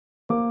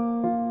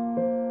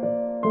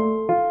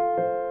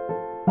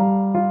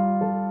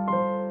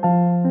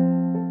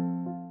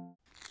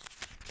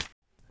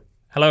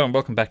Hello and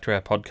welcome back to our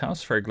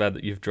podcast. Very glad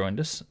that you've joined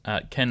us.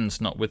 Ken's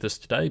not with us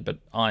today, but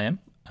I am.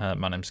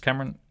 My name's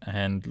Cameron,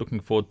 and looking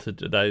forward to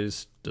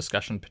today's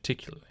discussion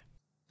particularly.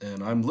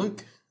 And I'm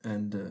Luke,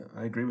 and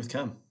I agree with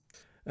Cam.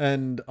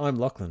 And I'm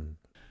Lachlan.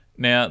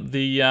 Now,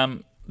 the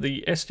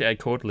SDA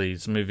Quarterly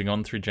is moving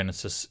on through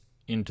Genesis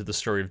into the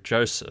story of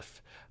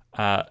Joseph.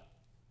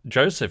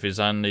 Joseph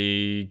is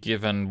only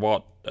given,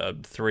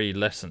 three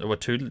lessons, or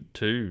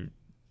two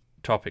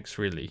topics,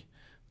 really,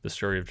 the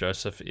story of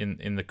Joseph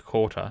in the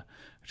quarter,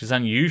 which is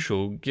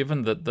unusual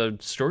given that the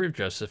story of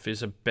Joseph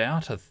is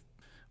about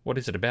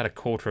about a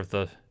quarter of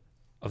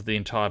the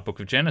entire book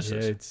of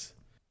Genesis.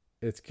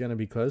 Yeah, it's going to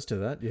be close to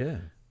that, yeah.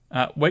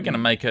 We're going to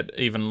make it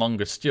even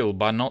longer still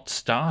by not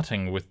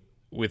starting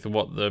with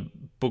what the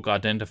book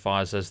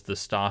identifies as the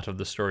start of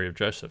the story of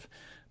Joseph,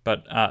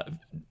 but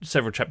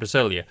several chapters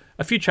earlier.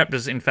 A few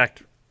chapters, in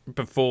fact,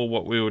 before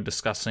what we were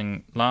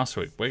discussing last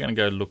week. We're going to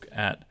go look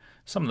at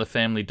some of the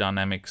family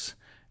dynamics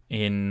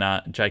in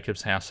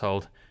Jacob's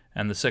household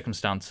and the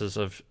circumstances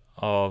of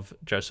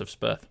Joseph's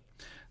birth.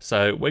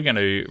 So we're going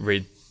to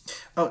read.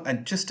 Oh,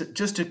 and just a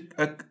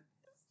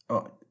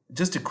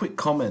quick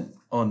comment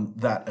on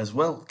that as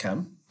well,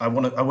 Cam. I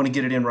want to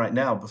get it in right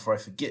now before I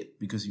forget,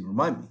 because you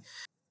remind me.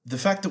 The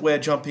fact that we're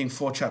jumping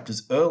 4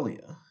 chapters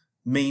earlier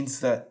means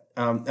that,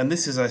 and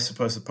this is, I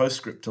suppose, a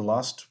postscript to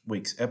last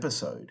week's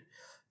episode,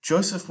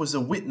 Joseph was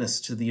a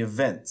witness to the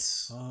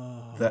events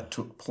that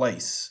took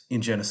place in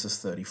Genesis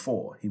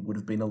 34. He would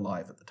have been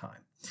alive at the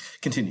time.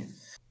 Continue.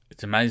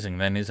 It's amazing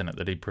then, isn't it,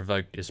 that he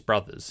provoked his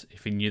brothers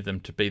if he knew them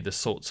to be the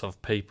sorts of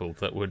people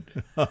that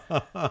would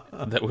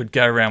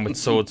go around with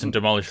swords and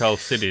demolish whole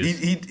cities.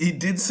 He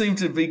did seem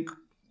to be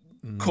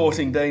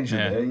courting danger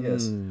there,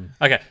 yes.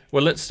 Okay,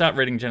 well, let's start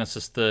reading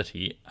Genesis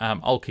 30.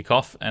 I'll kick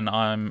off, and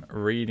I'm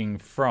reading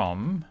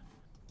from...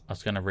 I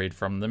was going to read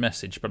from the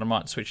Message, but I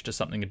might switch to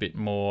something a bit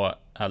more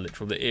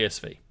literal, the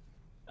ESV.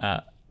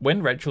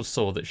 When Rachel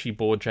saw that she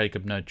bore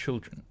Jacob no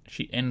children,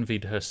 she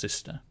envied her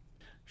sister.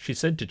 She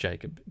said to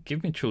Jacob,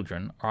 "Give me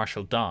children, or I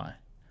shall die."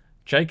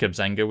 Jacob's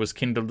anger was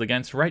kindled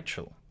against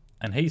Rachel,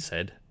 and he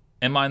said,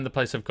 "Am I in the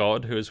place of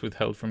God, who has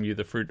withheld from you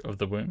the fruit of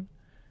the womb?"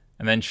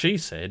 And then she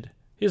said,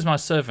 "Here's my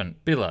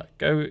servant, Bilhah.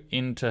 Go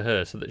in to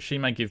her, so that she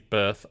may give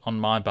birth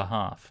on my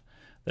behalf,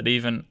 that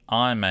even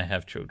I may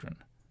have children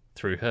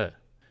through her."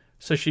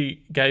 So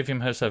she gave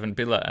him her servant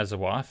Bilhah as a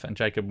wife, and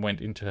Jacob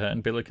went into her,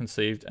 and Bilhah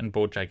conceived and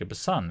bore Jacob a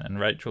son. And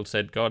Rachel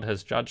said, "God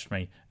has judged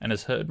me, and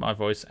has heard my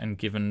voice, and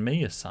given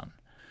me a son."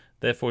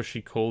 Therefore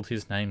she called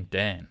his name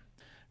Dan.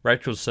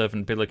 Rachel's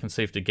servant Bilhah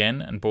conceived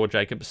again, and bore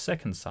Jacob a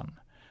second son.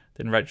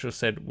 Then Rachel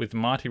said, "With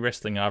mighty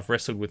wrestling I have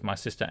wrestled with my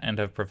sister, and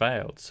have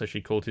prevailed." So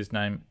she called his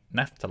name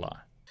Naphtali.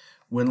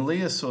 When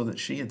Leah saw that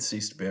she had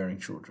ceased bearing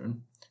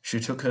children, she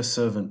took her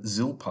servant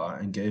Zilpah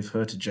and gave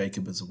her to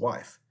Jacob as a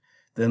wife.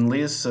 Then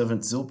Leah's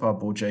servant Zilpah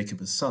bore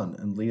Jacob a son,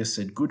 and Leah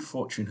said, "Good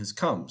fortune has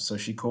come," so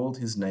she called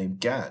his name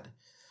Gad.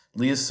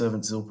 Leah's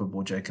servant Zilpah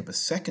bore Jacob a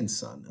second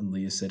son, and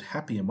Leah said,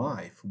 "Happy am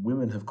I, for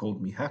women have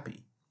called me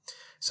happy."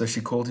 So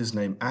she called his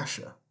name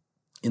Asher.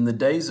 In the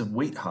days of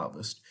wheat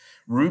harvest,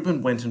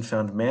 Reuben went and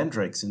found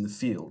mandrakes in the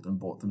field and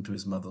brought them to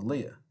his mother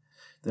Leah.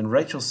 Then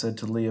Rachel said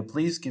to Leah,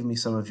 "Please give me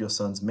some of your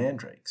son's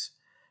mandrakes."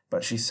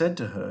 But she said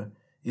to her,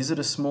 "Is it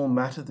a small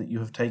matter that you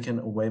have taken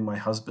away my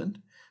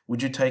husband?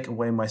 Would you take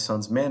away my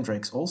son's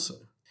mandrakes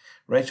also?"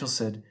 Rachel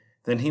said,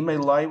 "Then he may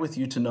lie with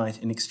you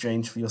tonight in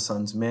exchange for your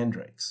son's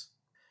mandrakes."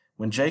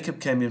 When Jacob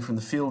came in from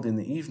the field in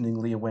the evening,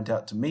 Leah went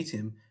out to meet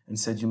him and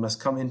said, "You must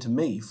come in to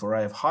me, for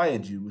I have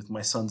hired you with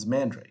my son's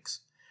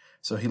mandrakes."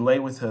 So he lay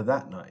with her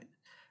that night.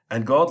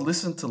 And God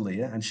listened to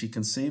Leah, and she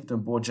conceived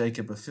and bore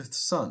Jacob a fifth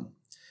son.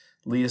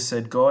 Leah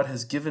said, "God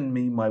has given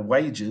me my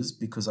wages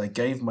because I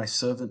gave my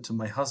servant to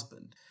my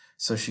husband."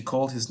 So she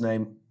called his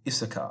name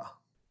Issachar.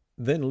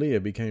 Then Leah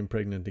became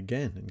pregnant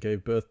again and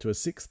gave birth to a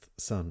sixth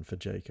son for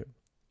Jacob.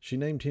 She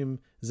named him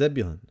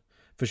Zebulun,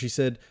 for she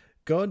said,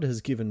 "God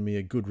has given me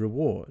a good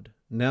reward.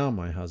 Now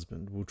my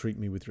husband will treat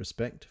me with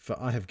respect, for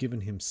I have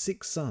given him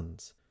 6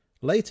 sons."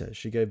 Later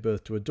she gave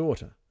birth to a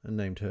daughter and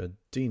named her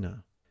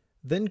Dinah.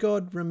 Then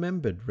God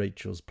remembered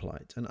Rachel's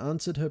plight and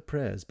answered her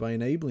prayers by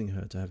enabling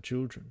her to have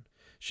children.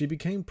 She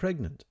became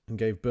pregnant and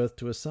gave birth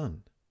to a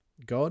son.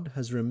 "God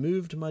has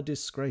removed my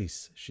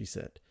disgrace," she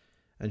said,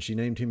 and she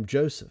named him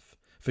Joseph,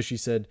 for she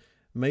said,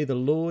 "May the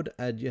Lord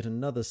add yet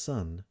another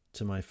son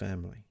to my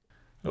family."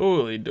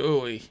 Holy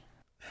dooly.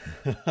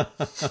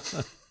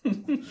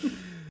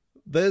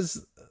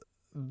 There's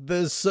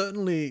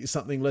certainly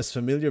something less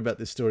familiar about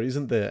this story,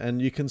 isn't there?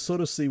 And you can sort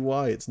of see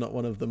why it's not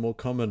one of the more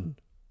common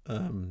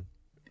sermon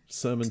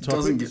topics. It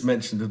doesn't get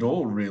mentioned at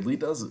all, really,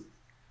 does it?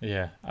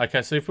 Yeah.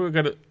 Okay, so if we were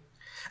going to...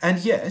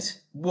 And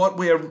yet, what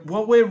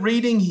we're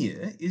reading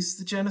here is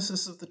the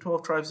Genesis of the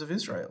 12 tribes of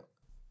Israel.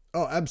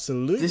 Oh,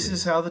 absolutely. This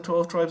is how the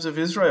 12 tribes of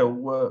Israel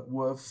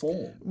were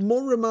formed.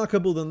 More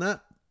remarkable than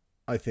that,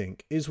 I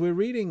think, is we're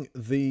reading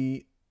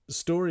the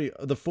story,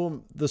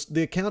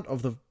 the account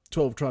of the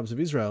 12 tribes of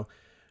Israel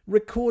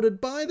recorded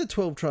by the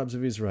 12 tribes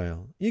of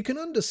Israel. You can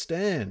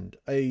understand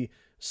a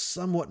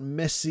somewhat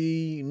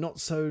messy, not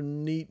so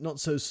neat, not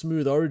so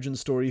smooth origin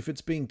story, if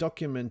it's being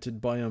documented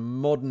by a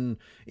modern,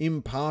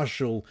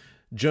 impartial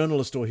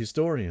journalist or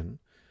historian,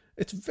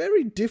 it's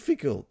very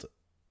difficult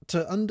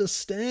to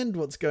understand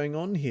what's going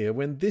on here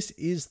when this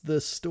is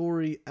the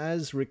story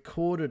as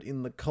recorded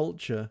in the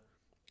culture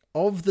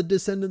of the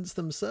descendants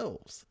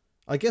themselves.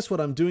 I guess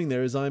what I'm doing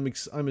there is I'm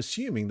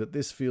assuming that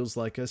this feels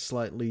like a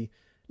slightly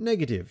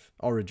negative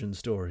origin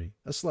story,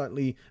 a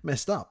slightly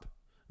messed up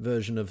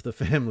version of the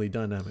family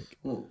dynamic.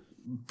 Well,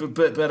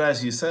 but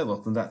as you say,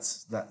 Lachlan,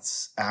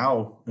 that's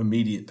our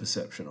immediate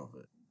perception of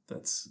it.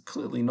 That's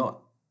clearly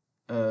not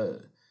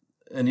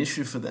an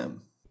issue for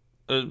them.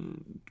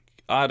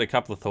 I had a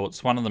couple of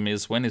thoughts. One of them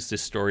is, when is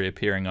this story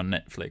appearing on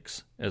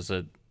Netflix as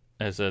a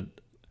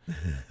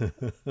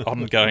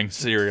ongoing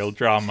serial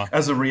drama?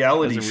 As a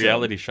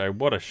reality show.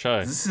 What a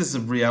show. This is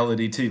a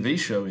reality TV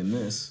show in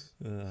this.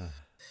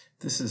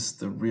 This is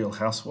the Real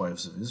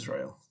Housewives of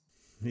Israel.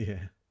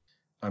 Yeah.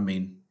 I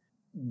mean,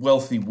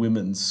 wealthy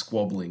women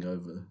squabbling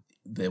over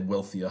their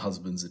wealthier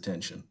husband's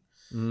attention.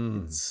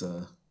 It's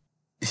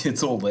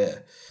all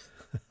there.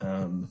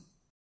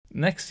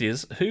 Next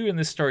is, who in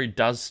this story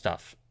does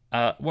stuff?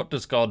 What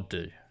does God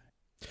do?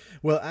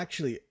 Well,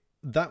 actually,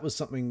 that was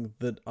something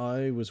that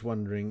I was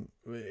wondering.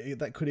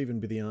 That could even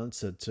be the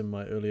answer to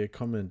my earlier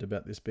comment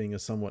about this being a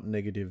somewhat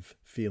negative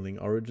feeling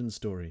origin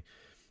story.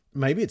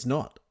 Maybe it's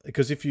not,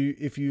 because if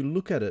you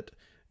look at it,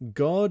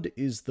 God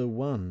is the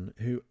one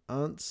who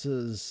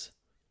answers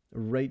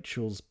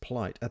Rachel's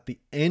plight at the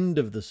end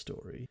of the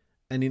story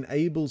and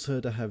enables her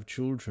to have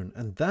children.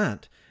 And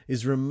that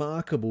is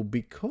remarkable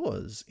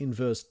because in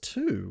verse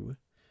 2,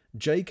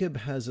 Jacob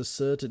has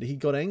asserted he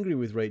got angry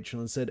with Rachel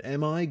and said,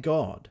 "Am I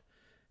God?"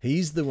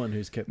 He's the one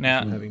who's kept me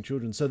from having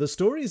children. So the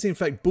story is in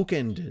fact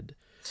bookended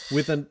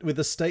with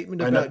a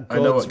statement about God's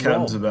I know what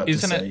Cam's role. about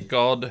Isn't to say. it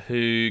God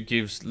who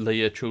gives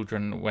Leah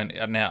children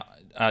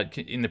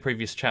in the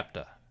previous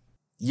chapter?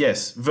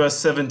 Yes, verse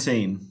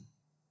 17.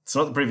 It's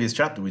not the previous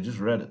chapter, we just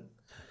read it.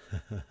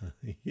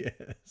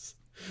 Yes.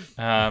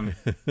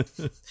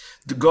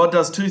 God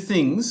does two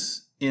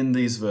things in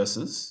these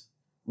verses.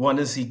 One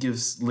is he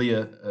gives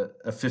Leah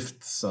a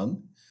fifth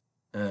son,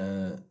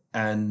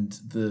 and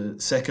the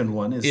second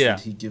one is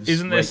that he gives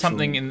Isn't there Rachel,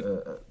 something in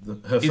her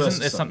first Isn't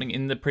there son. something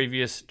in the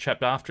previous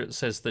chapter after it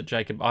says that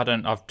Jacob?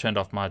 I've turned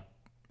off my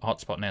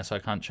hotspot now, so I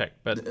can't check.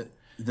 But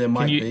there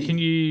might be. Can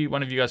you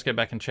one of you guys go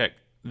back and check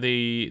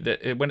the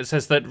when it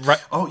says that?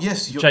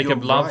 Yes, Jacob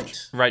you're loved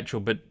right. Rachel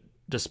but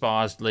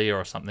despised Leah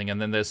or something,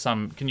 and then there's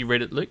some. Can you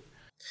read it, Luke?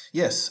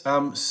 Yes.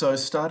 So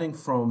starting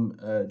from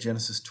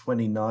Genesis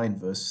 29,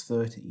 verse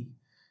 30.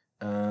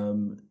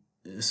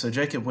 So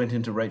Jacob went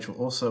into Rachel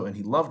also, and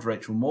he loved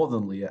Rachel more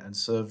than Leah and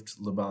served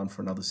Laban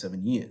for another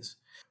 7 years.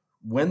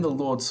 When the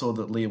Lord saw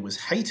that Leah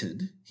was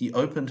hated, he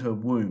opened her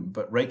womb,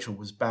 but Rachel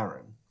was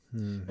barren.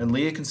 And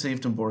Leah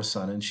conceived and bore a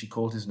son, and she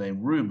called his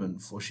name Reuben,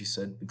 for she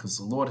said, "Because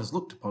the Lord has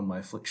looked upon my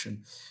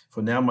affliction,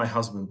 for now my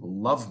husband will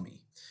love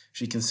me."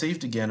 She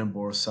conceived again and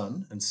bore a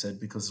son, and said,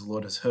 "Because the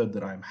Lord has heard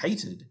that I am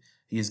hated,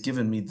 he has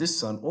given me this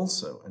son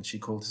also." And she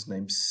called his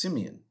name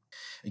Simeon.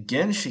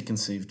 Again she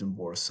conceived and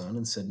bore a son,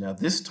 and said, "Now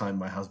this time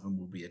my husband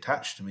will be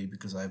attached to me,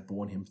 because I have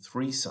borne him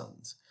 3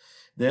 sons.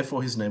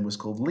 Therefore his name was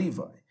called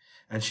Levi.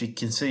 And she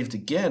conceived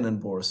again and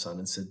bore a son,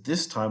 and said,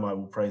 "This time I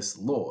will praise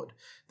the Lord."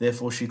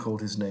 Therefore she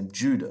called his name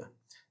Judah.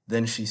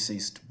 Then she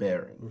ceased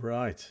bearing.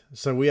 Right.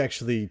 So we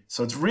actually...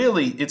 So it's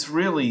really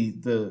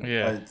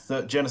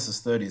the Genesis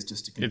 30 is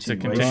just a continuation.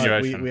 It's a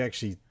continuation. Right, we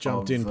actually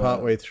jumped in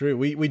partway through.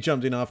 We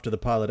jumped in after the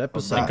pilot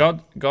episode.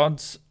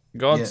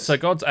 So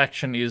God's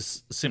action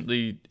is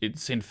simply,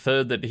 it's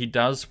inferred that he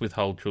does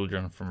withhold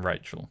children from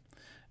Rachel,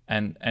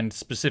 and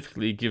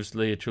specifically gives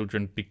Leah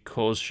children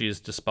because she is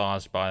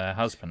despised by her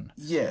husband.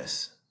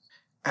 Yes.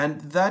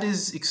 And that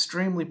is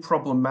extremely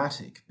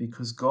problematic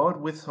because God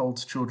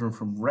withholds children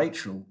from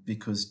Rachel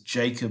because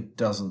Jacob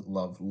doesn't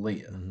love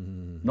Leah,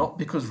 not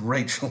because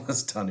Rachel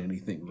has done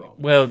anything wrong.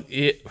 Well,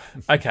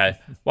 okay.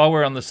 While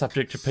we're on the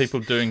subject of people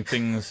doing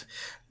things,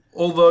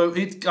 although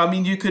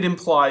you could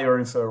imply or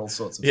infer all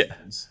sorts of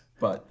things,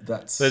 but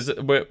that's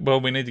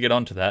we need to get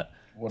onto that.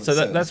 So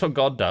that's what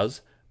God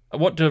does.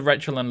 What do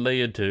Rachel and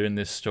Leah do in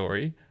this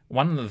story?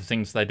 One of the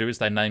things they do is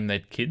they name their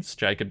kids.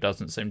 Jacob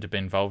doesn't seem to be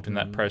involved in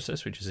that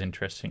process, which is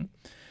interesting.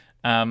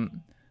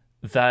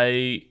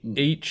 They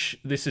each,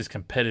 this is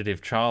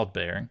competitive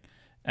childbearing,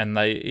 and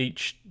they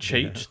each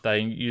cheat. Yeah. They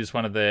use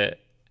one of their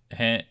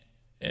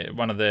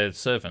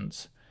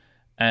servants,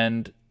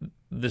 and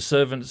the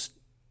servants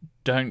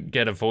don't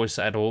get a voice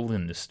at all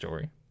in this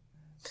story.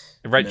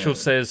 Rachel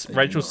says,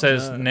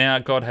 "Now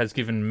God has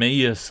given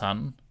me a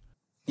son."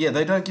 Yeah,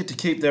 they don't get to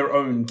keep their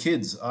own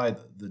kids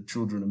either. The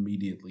children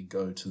immediately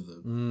go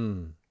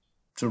to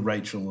to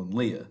Rachel and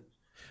Leah.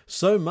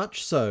 So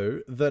much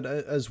so that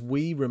as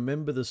we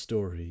remember the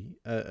story,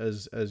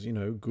 as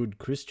good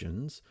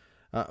Christians,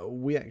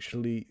 we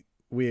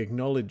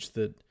acknowledge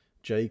that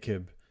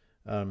Jacob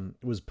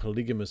was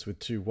polygamous with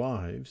 2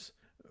 wives.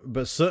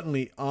 But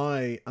certainly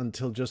I,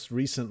 until just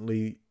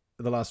recently,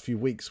 the last few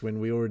weeks when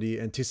we already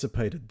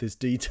anticipated this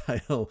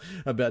detail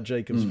about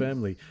Jacob's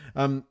family.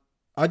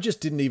 I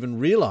just didn't even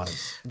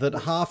realize that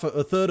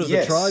a third of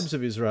the tribes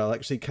of Israel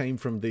actually came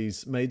from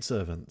these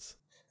maidservants.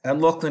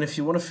 And Lachlan, if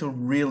you want to feel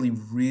really,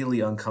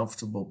 really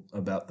uncomfortable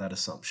about that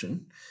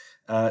assumption,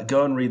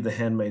 go and read The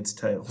Handmaid's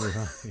Tale.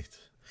 Right.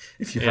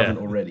 If you haven't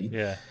already.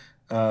 Yeah.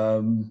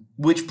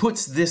 Which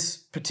puts this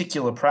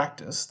particular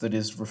practice that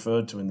is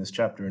referred to in this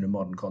chapter in a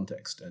modern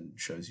context and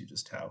shows you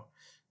just how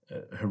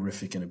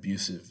horrific and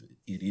abusive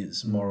it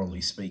is,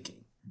 morally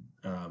speaking.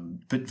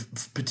 But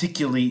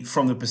particularly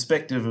from the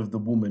perspective of the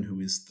woman who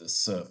is the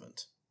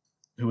servant,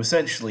 who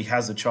essentially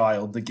has a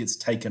child that gets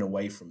taken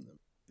away from them.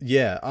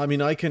 Yeah, I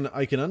mean, I can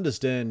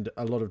understand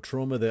a lot of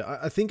trauma there.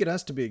 I think it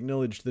has to be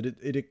acknowledged that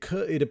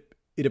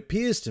it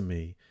appears to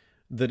me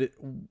that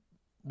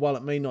while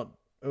it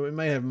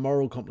may have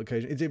moral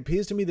complications, it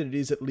appears to me that it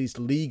is at least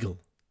legal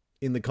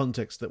in the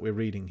context that we're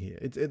reading here.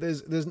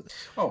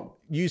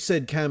 You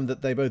said, Cam,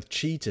 that they both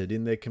cheated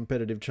in their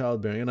competitive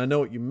childbearing, and I know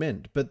what you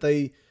meant, but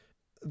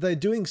they're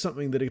doing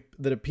something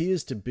that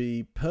appears to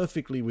be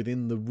perfectly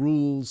within the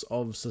rules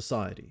of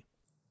society.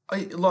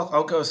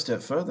 I'll go a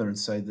step further and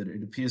say that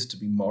it appears to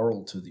be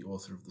moral to the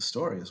author of the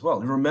story as well.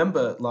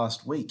 Remember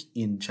last week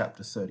in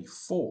chapter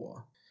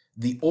 34,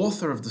 the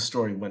author of the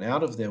story went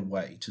out of their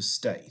way to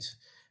state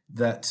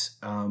that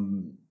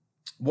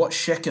what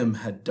Shechem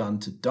had done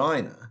to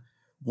Dinah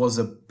was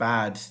a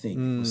bad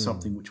thing. It was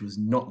something which was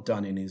not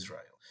done in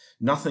Israel.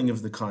 Nothing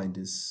of the kind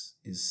is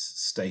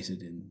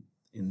stated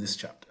in this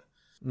chapter.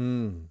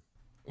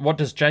 What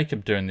does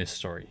Jacob do in this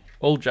story?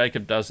 All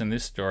Jacob does in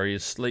this story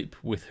is sleep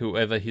with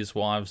whoever his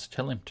wives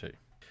tell him to.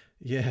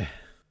 Yeah.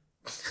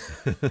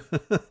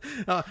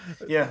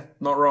 Yeah,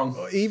 not wrong.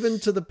 Even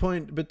to the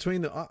point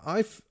between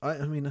I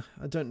mean,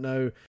 I don't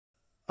know.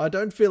 I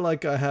don't feel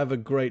like I have a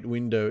great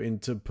window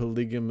into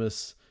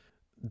polygamous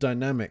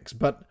dynamics,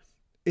 but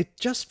it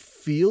just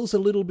feels a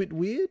little bit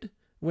weird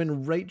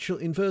when Rachel,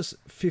 in verse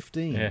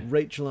 15,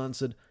 Rachel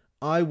answered,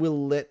 "I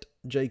will let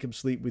Jacob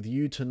sleep with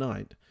you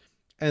tonight."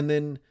 And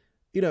then,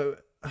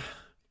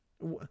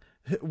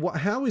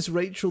 how is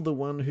Rachel the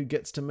one who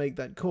gets to make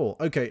that call?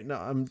 Okay,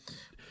 no,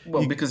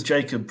 because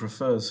Jacob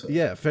prefers her.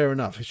 Yeah, fair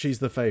enough. She's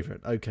the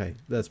favorite. Okay,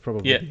 that's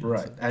probably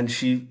right. And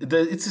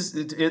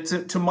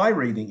it's to my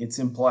reading, it's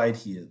implied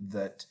here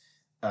that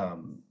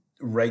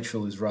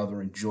Rachel is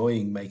rather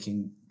enjoying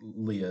making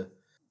Leah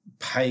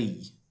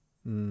pay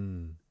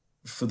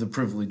for the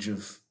privilege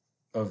of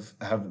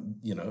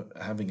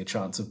having a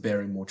chance of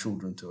bearing more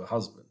children to her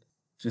husband.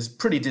 Just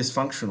pretty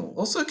dysfunctional.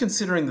 Also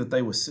considering that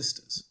they were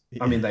sisters.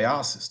 I mean, they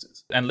are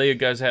sisters. And Leah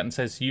goes out and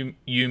says,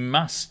 you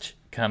must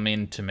come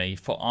in to me,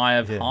 for I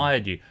have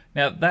hired you.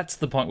 Now, that's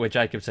the point where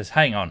Jacob says,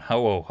 hang on,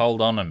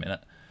 hold on a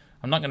minute.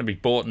 I'm not going to be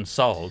bought and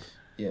sold.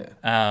 Yeah.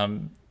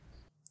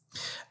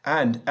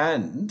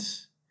 And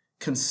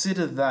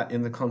consider that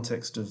in the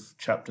context of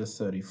chapter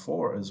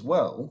 34 as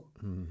well,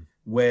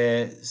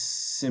 where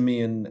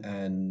Simeon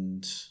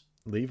and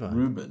Levi.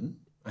 Reuben,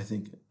 I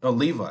think,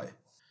 Levi,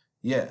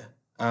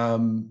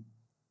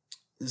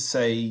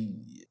 say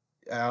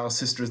our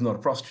sister is not a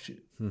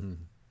prostitute.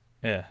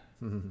 Yeah.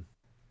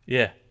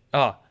 Yeah.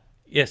 Oh,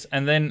 yes.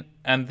 And then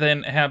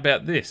how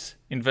about this?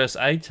 In verse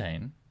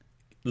 18,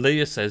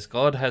 Leah says,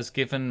 God has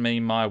given me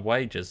my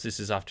wages. This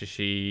is after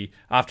she's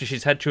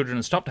had children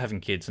and stopped having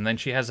kids, and then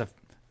she has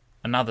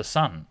another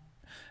son.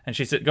 And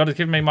she said, God has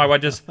given me my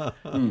wages.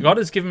 God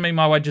has given me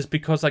my wages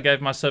because I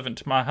gave my servant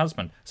to my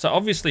husband. So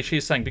obviously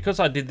she's saying, because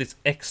I did this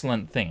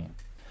excellent thing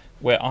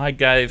where I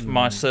gave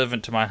my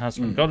servant to my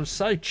husband, God was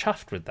so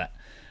chuffed with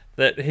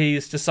that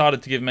he's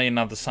decided to give me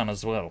another son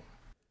as well.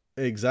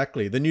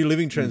 Exactly. The New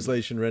Living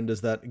Translation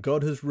renders that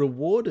God has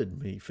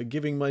rewarded me for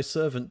giving my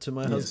servant to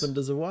my husband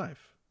as a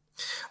wife.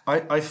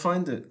 I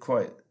find it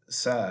quite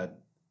sad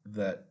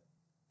that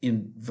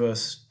in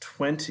verse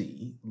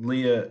 20,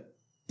 Leah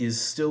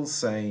is still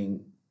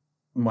saying,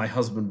 my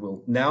husband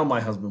will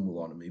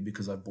honor me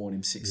because I've borne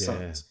him 6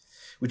 sons,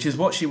 which is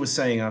what she was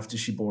saying after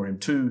she bore him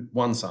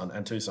 1 son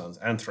and 2 sons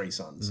and 3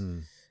 sons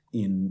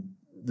in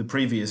the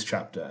previous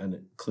chapter, and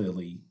it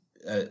clearly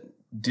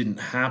didn't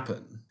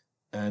happen.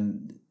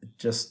 And it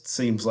just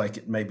seems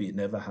like maybe it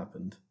never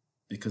happened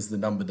because the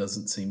number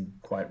doesn't seem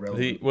quite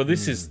relevant.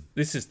 This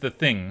is the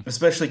thing,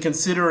 especially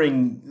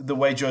considering the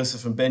way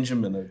Joseph and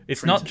Benjamin are.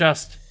 It's not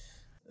just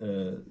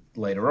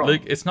later on.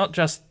 Luke, it's not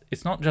just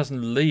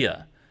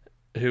Leah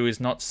who is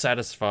not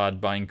satisfied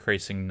by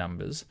increasing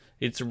numbers.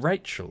 It's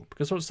Rachel,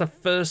 because what's the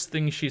first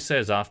thing she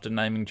says after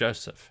naming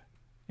Joseph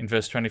in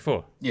verse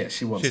 24? Yeah,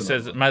 she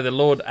says, "May the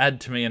Lord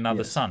add to me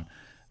another son."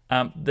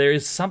 There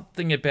is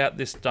something about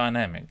this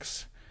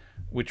dynamics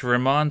which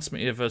reminds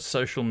me of a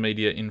social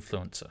media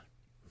influencer.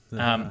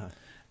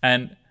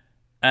 And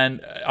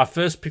I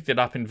first picked it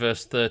up in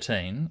verse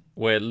 13,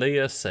 where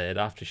Leah said,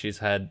 after she's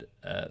had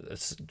a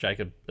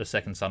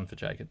second son for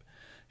Jacob,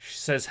 she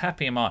says,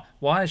 "Happy am I."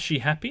 Why is she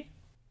happy?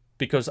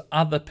 Because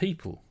other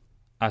people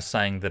are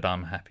saying that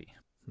I'm happy.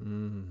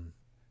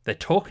 they're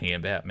talking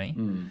about me,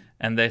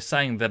 and they're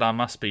saying that I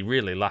must be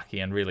really lucky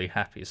and really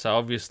happy. So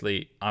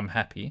obviously I'm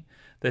happy.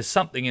 There's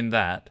something in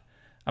that.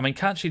 I mean,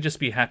 can't she just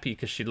be happy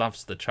because she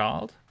loves the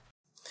child?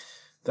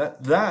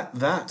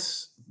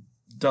 That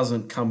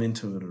doesn't come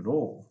into it at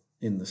all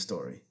in the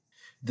story.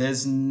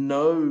 There's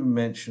no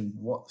mention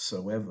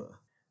whatsoever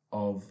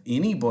of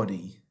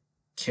anybody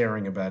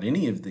caring about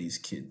any of these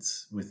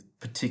kids with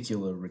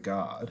particular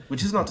regard,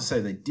 which is not to say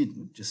they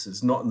didn't, just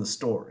as not in the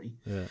story,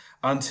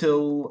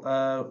 until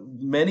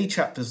many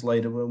chapters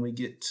later when we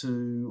get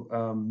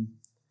to,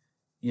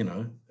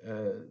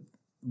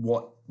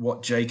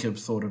 what Jacob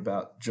thought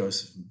about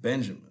Joseph and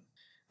Benjamin.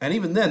 And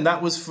even then,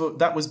 that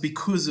was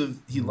because of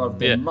he loved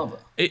their mother.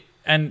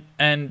 And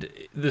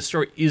the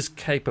story is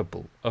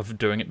capable of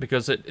doing it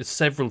because it's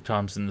several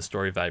times in the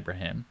story of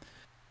Abraham.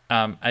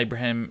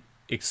 Abraham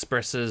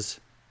expresses,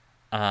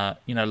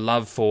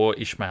 love for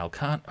Ishmael.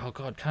 Can't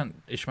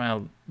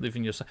Ishmael live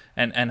in your son?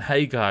 And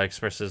Hagar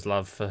expresses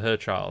love for her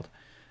child,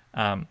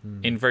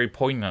 in very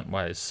poignant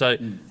ways. So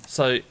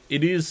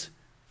it is.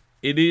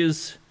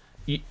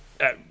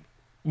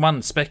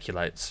 One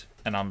speculates,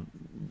 and I'm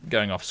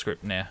going off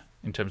script now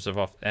in terms of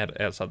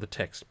outside the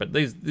text, but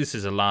this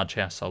is a large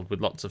household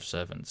with lots of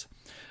servants.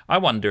 I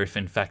wonder if,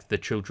 in fact, the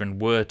children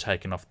were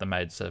taken off the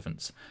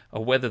maidservants,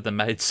 or whether the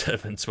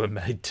maidservants were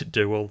made to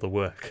do all the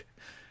work.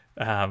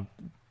 How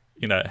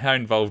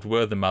involved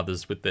were the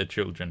mothers with their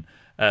children?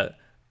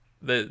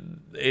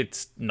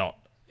 It's not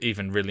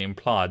even really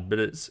implied, but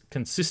it's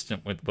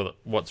consistent with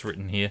what's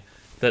written here,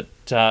 that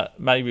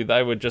maybe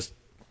they were just,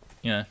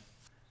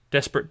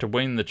 desperate to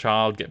wean the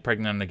child, get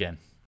pregnant again.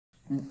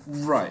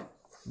 Right.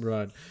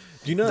 Right.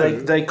 Do you know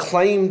they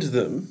claimed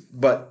them,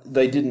 but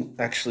they didn't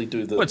actually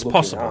do the it's looking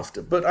possible.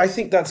 after. But I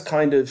think that's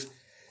kind of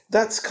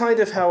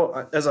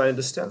how, as I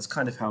understand, it's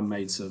kind of how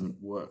maidservant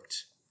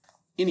worked.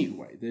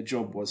 Anyway, their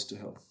job was to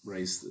help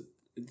raise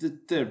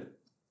the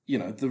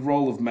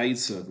role of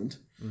maidservant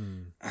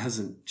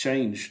hasn't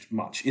changed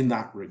much in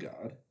that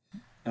regard.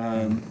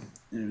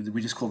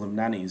 We just call them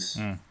nannies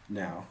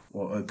now,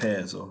 or au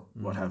pairs, or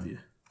what have you.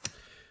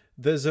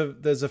 There's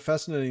a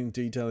fascinating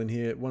detail in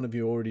here. One of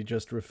you already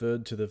just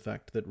referred to the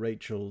fact that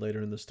Rachel later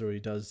in the story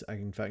does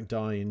in fact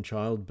die in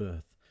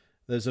childbirth.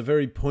 There's a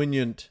very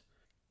poignant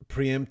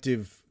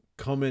preemptive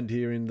comment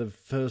here in the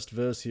first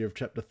verse here of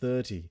chapter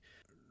 30.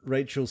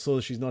 Rachel saw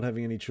she's not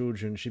having any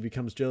children. She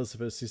becomes jealous of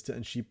her sister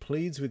and she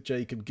pleads with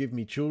Jacob, give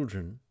me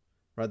children.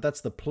 Right, that's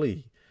the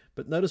plea.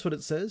 But notice what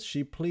it says.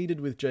 She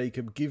pleaded with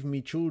Jacob, give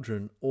me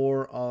children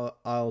or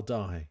I'll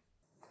die.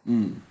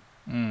 And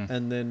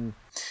then...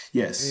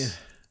 Yes.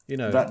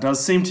 That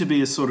does seem to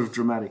be a sort of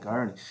dramatic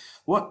irony.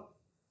 What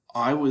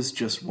I was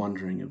just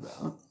wondering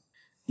about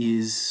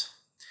is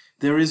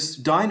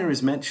Dinah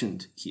is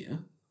mentioned here,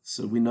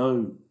 so we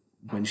know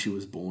when she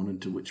was born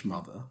and to which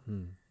mother,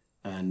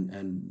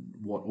 and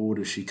what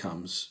order she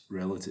comes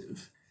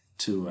relative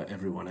to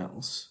everyone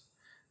else.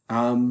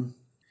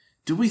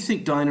 Do we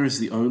think Dinah is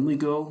the only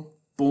girl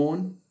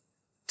born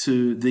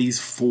to these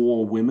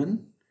 4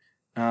 women,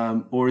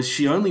 or is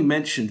she only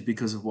mentioned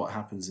because of what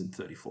happens in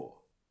 34?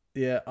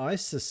 Yeah, I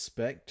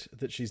suspect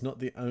that she's not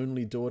the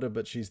only daughter,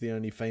 but she's the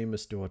only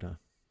famous daughter.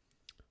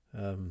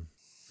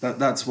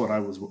 That's what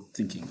I was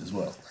thinking as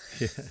well.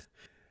 Yeah.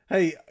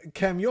 Hey,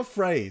 Cam, your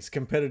phrase,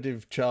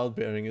 competitive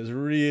childbearing, has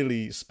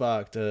really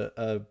sparked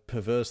a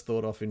perverse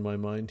thought off in my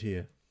mind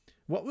here.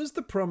 What was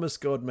the promise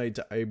God made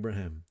to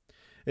Abraham?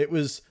 It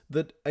was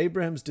that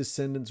Abraham's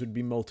descendants would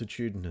be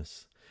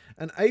multitudinous.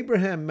 And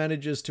Abraham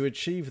manages to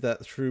achieve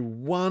that through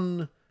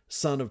one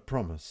son of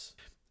promise.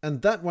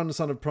 And that one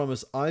son of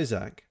promise,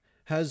 Isaac,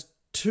 has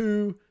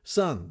 2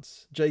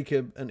 sons,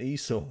 Jacob and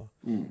Esau.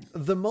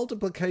 The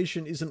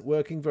multiplication isn't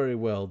working very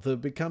well. The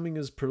becoming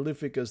as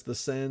prolific as the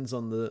sands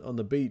on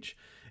the beach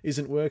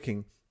isn't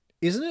working.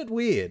 Isn't it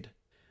weird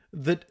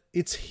that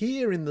it's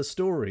here in the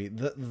story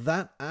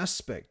that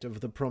aspect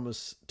of the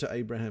promise to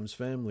Abraham's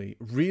family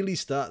really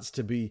starts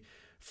to be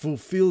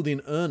fulfilled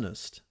in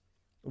earnest,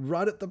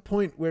 right at the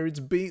point where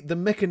the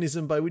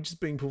mechanism by which it's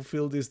being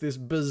fulfilled is this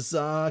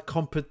bizarre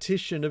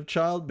competition of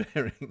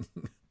childbearing.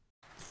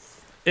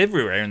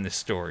 Everywhere in this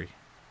story,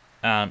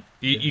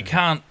 you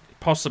can't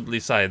possibly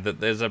say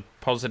that there's a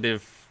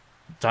positive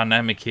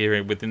dynamic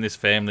here within this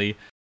family.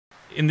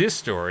 In this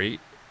story,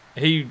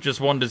 he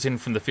just wanders in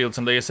from the fields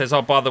and Leah says,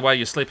 oh, by the way,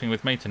 you're sleeping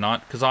with me tonight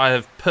because I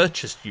have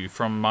purchased you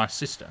from my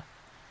sister.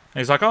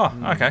 And he's like, oh,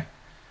 okay.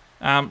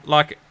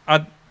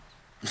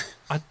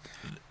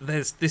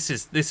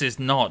 This is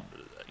not,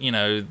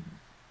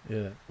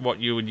 what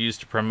you would use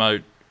to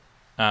promote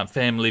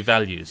family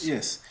values.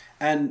 Yes,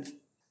 and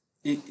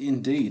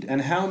indeed.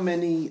 And how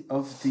many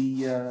of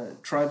the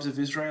tribes of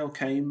Israel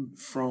came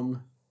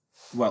from?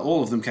 Well,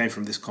 all of them came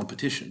from this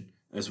competition,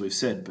 as we've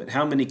said. But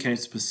how many came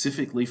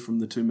specifically from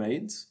the 2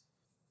 maids?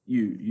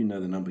 You know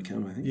the number,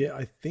 Cam, I think. Yeah,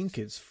 I think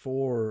it's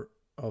 4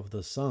 of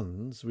the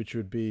sons, which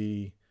would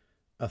be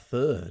a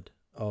third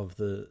of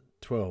the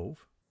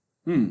 12.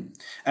 And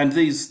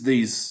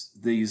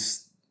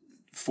these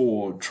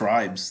 4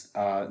 tribes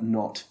are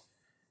not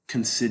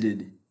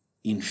considered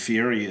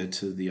inferior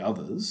to the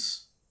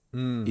others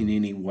in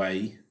any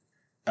way,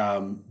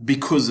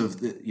 because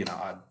of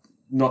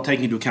not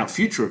taking into account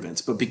future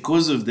events, but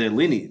because of their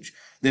lineage,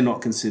 they're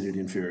not considered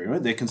inferior.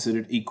 Right? They're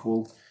considered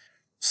equal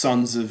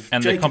sons of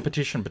And Jacob. the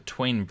competition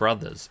between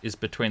brothers is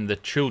between the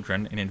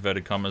children, in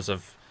inverted commas,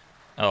 of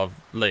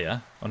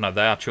Leah. Oh no,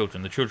 they are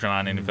children. The children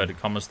aren't in inverted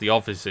commas. The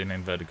of is in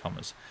inverted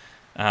commas.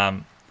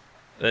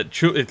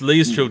 It's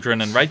Leah's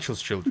children and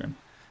Rachel's children.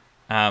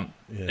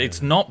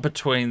 It's not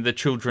between the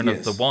children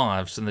of the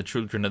wives and the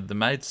children of the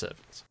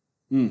maidservants.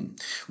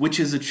 Which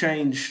is a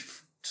change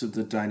to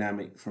the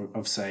dynamic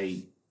of,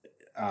 say,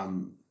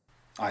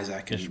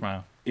 Isaac and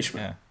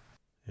Ishmael.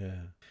 Yeah.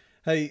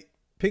 Hey,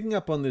 picking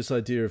up on this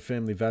idea of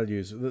family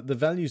values, the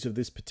values of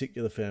this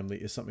particular family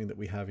is something that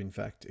we have, in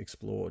fact,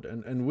 explored.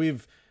 And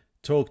we've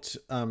talked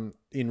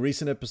in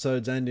recent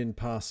episodes and in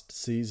past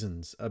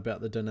seasons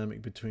about the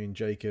dynamic between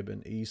Jacob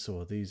and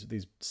Esau,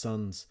 these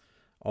sons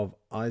of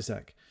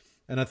Isaac.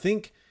 And I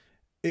think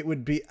it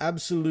would be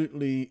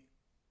absolutely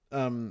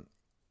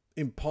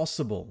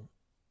impossible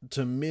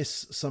to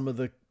miss some of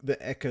the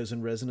echoes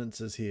and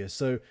resonances here.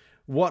 So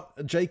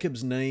what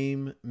Jacob's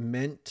name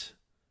meant,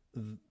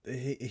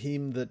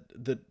 him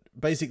that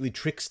basically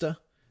trickster.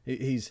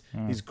 He's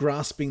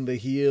grasping the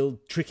heel,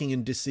 tricking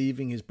and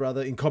deceiving his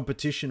brother, in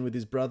competition with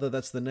his brother.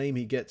 That's the name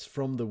he gets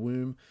from the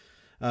womb.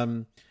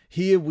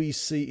 Here we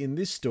see in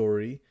this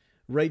story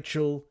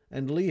Rachel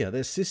and Leah.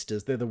 They're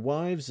sisters. They're the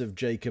wives of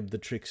Jacob the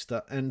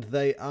trickster, and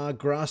they are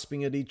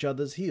grasping at each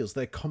other's heels.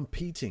 They're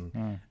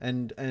competing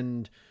and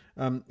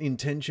in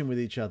tension with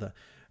each other.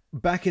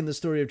 Back in the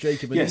story of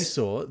Jacob and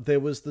Esau, there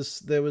was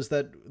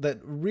that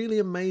really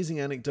amazing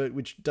anecdote,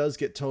 which does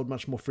get told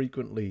much more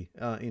frequently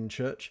in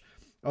church,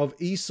 of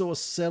Esau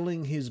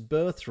selling his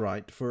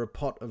birthright for a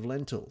pot of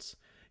lentils.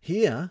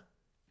 Here,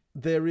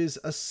 there is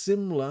a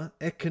similar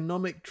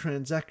economic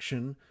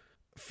transaction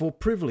for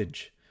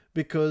privilege,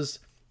 because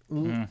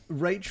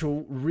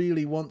Rachel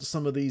really wants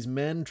some of these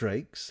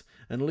mandrakes,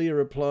 and Leah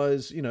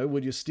replies,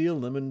 would you steal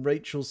them? And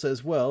Rachel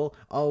says, well,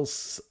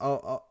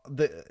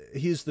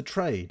 here's the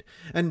trade.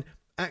 And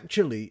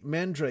actually,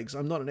 mandrakes,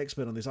 I'm not an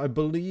expert on this, I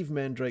believe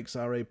mandrakes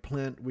are a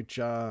plant which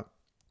are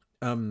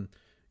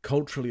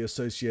culturally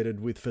associated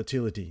with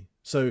fertility.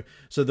 So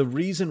the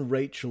reason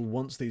Rachel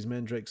wants these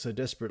mandrakes so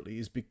desperately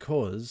is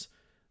because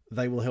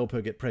they will help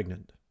her get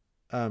pregnant.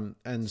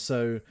 And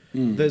so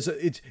there's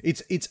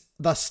it's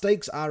the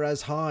stakes are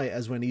as high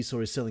as when Esau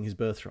is selling his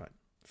birthright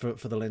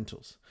for the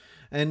lentils.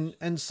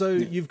 And so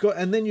you've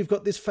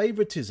got this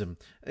favoritism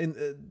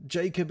in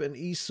Jacob and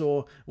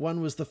Esau.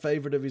 One was the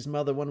favorite of his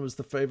mother, one was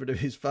the favorite of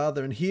his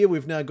father, and here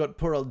we've now got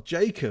poor old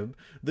Jacob,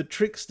 the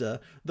trickster,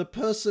 the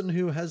person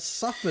who has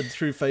suffered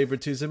through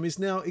favoritism, is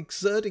now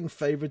exerting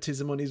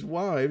favoritism on his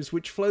wives,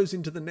 which flows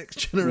into the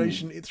next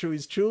generation through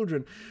his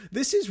children.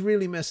 This is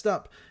really messed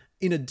up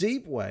in a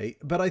deep way,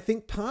 but I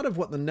think part of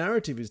what the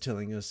narrative is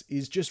telling us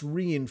is just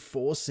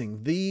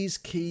reinforcing these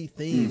key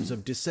themes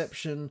of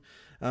deception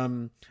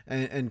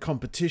and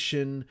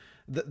competition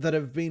that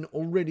have been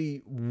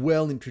already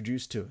well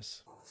introduced to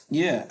us.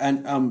 Yeah,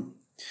 and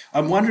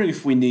I'm wondering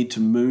if we need to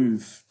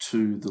move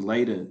to the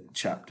later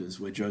chapters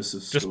where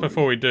Joseph's story, just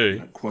before we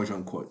do, quote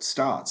unquote,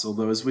 starts.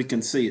 Although, as we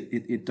can see,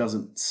 it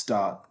doesn't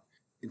start.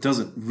 It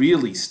doesn't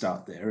really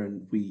start there,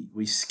 and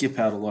we skip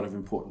out a lot of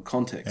important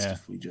context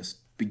if we just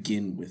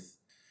begin with,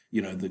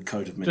 the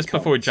coat of many just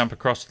colours. before we jump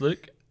across,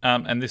 Luke,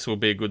 and this will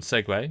be a good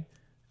segue.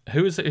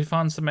 Who is it who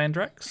finds the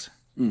mandrakes?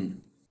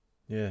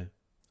 Yeah,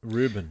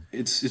 Reuben.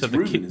 It's so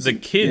Reuben, the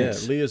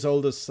kids. Yeah, Leah's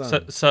oldest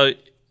son. So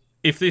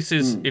if this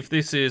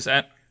is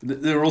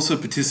they're also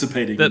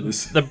participating in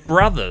this. The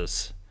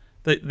brothers,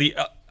 the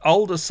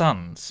older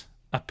sons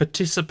are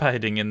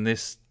participating in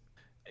this.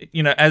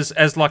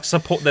 As like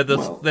support. They're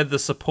the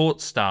support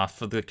staff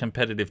for the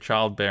competitive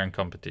childbearing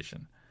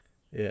competition.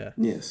 Yeah.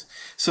 Yes.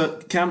 So,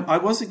 Cam, I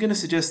wasn't going to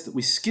suggest that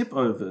we skip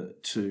over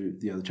to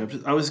the other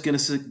chapters. I was going to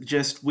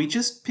suggest we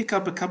just pick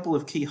up a couple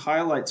of key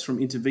highlights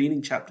from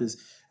intervening chapters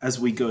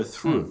as we go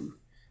through.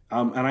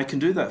 And I can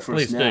do that for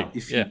us now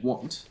if you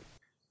want.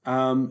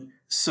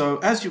 So,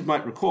 as you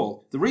might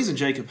recall, the reason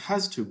Jacob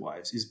has two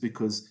wives is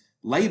because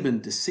Laban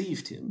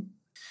deceived him.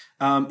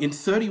 In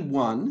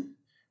 31,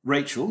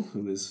 Rachel,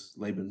 who is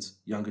Laban's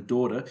younger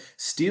daughter,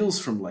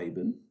 steals from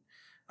Laban.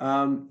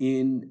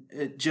 In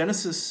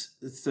Genesis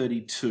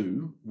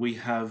 32, we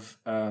have,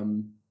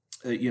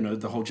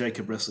 the whole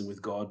Jacob wrestling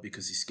with God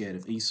because he's scared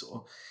of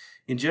Esau.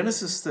 In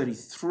Genesis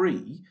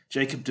 33,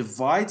 Jacob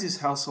divides his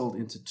household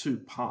into two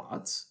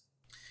parts.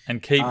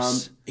 And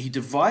keeps... he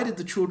divided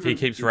the children... He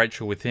keeps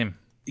Rachel with him.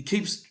 He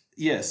keeps,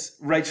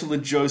 Rachel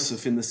and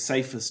Joseph in the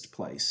safest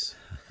place.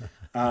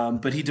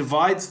 But he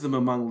divides them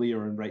among Leah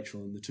and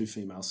Rachel and the two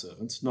female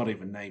servants, not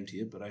even named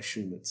here, but I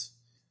assume it's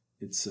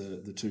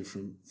the two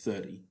from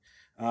 30.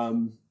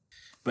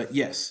 But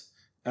yes,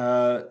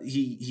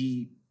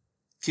 he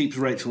keeps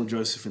Rachel and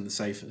Joseph in the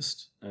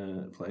safest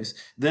place.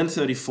 Then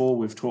 34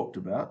 we've talked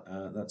about.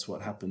 That's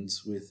what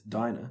happens with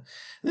Dinah.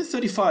 And then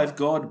 35,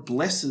 God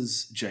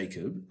blesses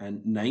Jacob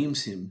and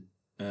names him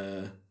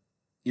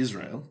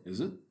Israel, is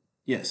it?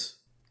 Yes.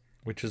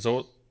 Which is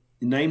all.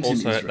 Names him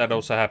Also, Israel. that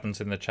also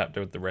happens in the chapter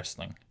with the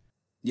wrestling.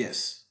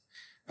 Yes.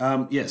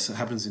 Yes, it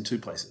happens in two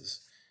places.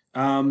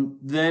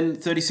 Then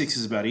 36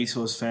 is about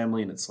Esau's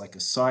family, and it's like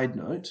a side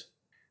note.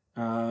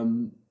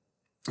 And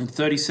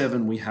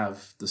 37, we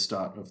have the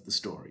start of the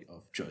story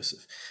of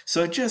Joseph.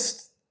 So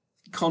just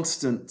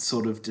constant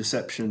sort of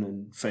deception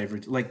and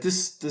favorite. Like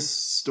this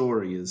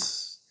story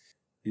is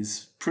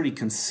pretty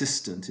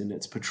consistent in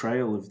its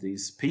portrayal of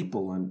these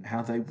people and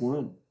how they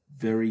weren't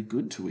very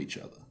good to each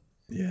other.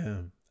 Yeah.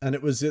 And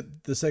it was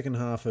at the second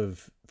half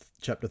of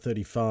chapter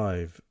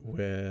 35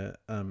 where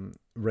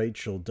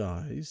Rachel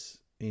dies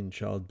in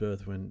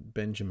childbirth when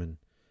Benjamin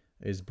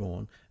is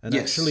born. And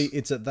Yes. actually,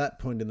 it's at that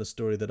point in the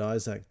story that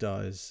Isaac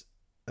dies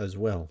as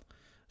well.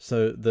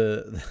 So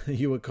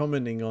you were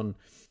commenting on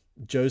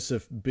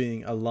Joseph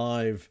being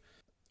alive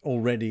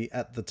already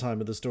at the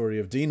time of the story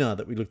of Dinah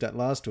that we looked at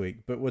last week.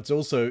 But what's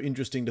also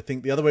interesting to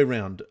think the other way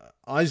around,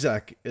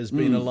 Isaac has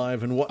been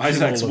alive and watching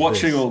Isaac's all of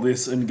watching this. all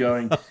this and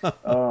going,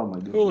 oh my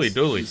goodness. Holy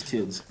dooly. These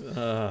kids.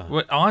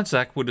 Well,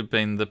 Isaac would have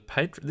been the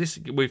This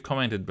we've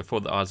commented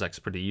before that Isaac's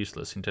pretty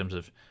useless in terms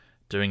of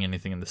doing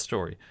anything in the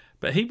story,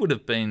 but he would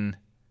have been.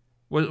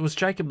 Was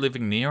Jacob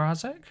living near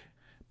Isaac?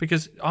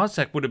 Because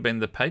Isaac would have been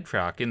the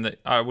patriarch. In that,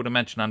 I would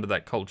imagine under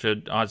that culture,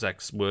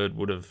 Isaac's word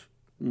would have.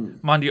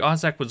 Mind you,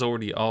 Isaac was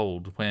already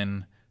old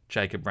when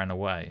Jacob ran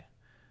away,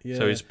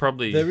 so he's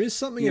probably. There is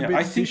something a bit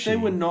I think fishy. they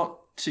were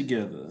not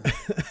together.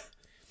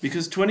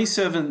 Because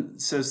 27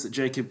 says that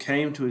Jacob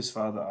came to his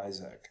father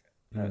Isaac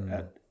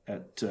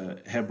at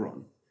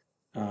Hebron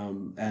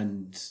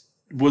and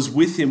was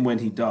with him when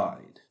he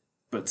died.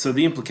 But so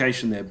the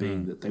implication there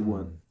being that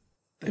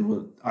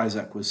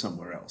Isaac was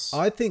somewhere else.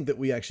 I think that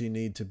we actually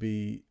need to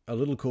be a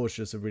little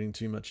cautious of reading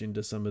too much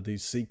into some of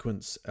these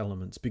sequence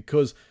elements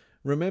because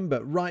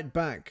remember, right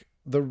back,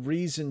 the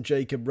reason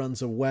Jacob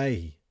runs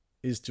away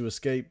is to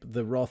escape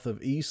the wrath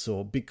of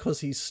Esau because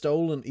he's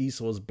stolen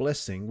Esau's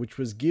blessing, which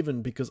was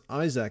given because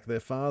Isaac, their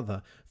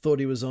father, thought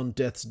he was on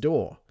death's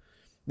door.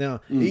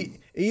 Now,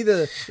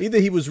 either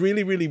he was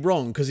really, really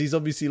wrong because he's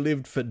obviously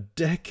lived for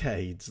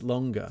decades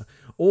longer,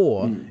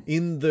 or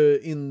in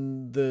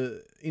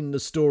the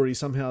story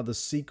somehow the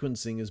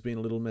sequencing has been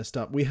a little messed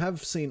up. We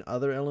have seen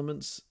other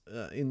elements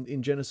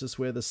in Genesis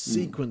where the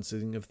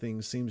sequencing of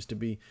things seems to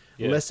be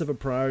less of a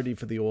priority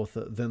for the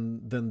author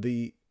than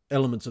the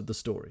elements of the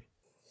story.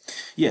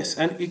 Yes,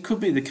 and it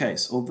could be the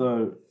case,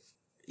 although,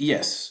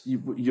 yes,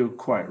 you're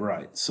quite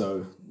right.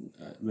 So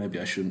maybe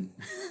I shouldn't.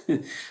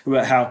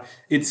 About how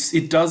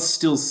it does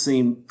still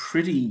seem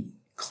pretty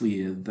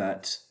clear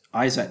that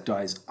Isaac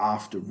dies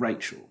after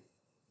Rachel,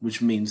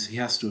 which means he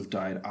has to have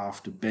died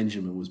after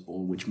Benjamin was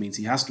born, which means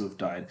he has to have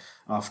died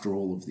after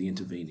all of the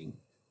intervening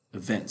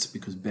events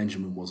because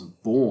Benjamin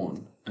wasn't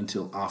born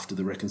until after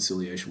the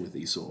reconciliation with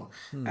Esau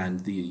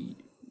and the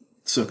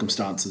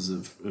circumstances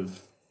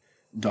of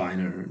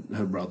Dinah and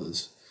her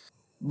brothers.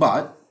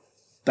 But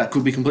that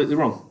could be completely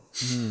wrong.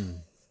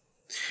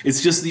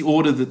 It's just the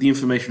order that the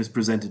information is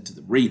presented to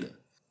the reader.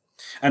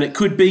 And it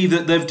could be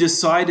that they've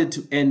decided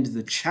to end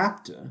the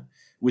chapter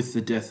with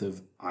the death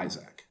of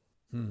Isaac.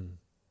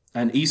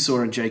 And Esau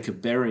and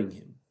Jacob burying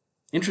him.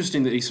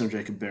 Interesting that Esau and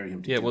Jacob bury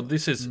him together. Yeah, well,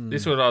 this is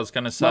what I was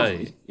going to say.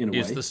 Lovely, in a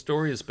is way. the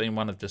story has been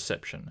one of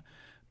deception,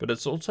 but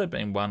it's also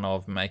been one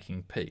of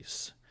making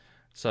peace.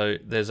 So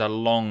there's a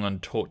long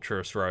and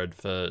torturous road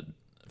for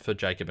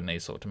Jacob and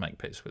Esau to make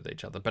peace with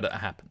each other, but it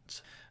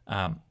happens.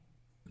 Isaac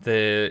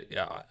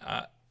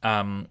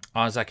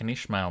and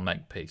Ishmael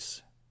make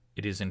peace.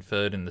 It is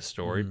inferred in the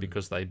story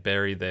because they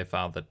bury their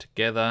father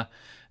together,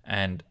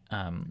 and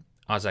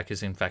Isaac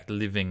is in fact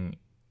living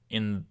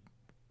in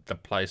the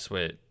place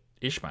where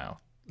Ishmael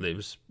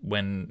lives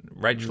when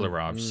Rachel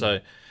arrives. So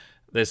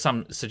there's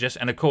some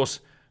suggestion, and of course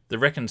the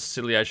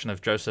reconciliation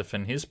of Joseph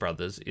and his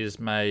brothers is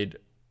made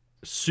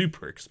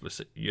super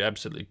explicit. You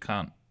absolutely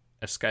can't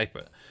escape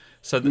it.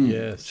 So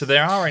so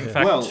there are in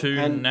fact two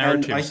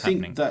narratives and I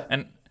think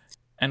happening,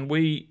 and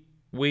we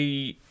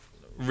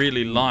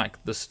really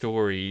like the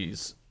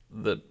stories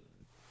that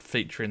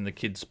feature in the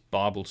kids'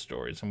 Bible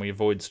stories, and we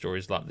avoid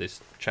stories like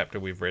this chapter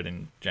we've read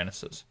in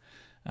Genesis.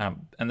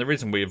 And the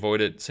reason we avoid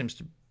it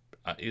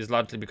is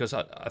largely because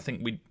I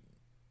think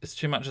it's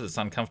too much that's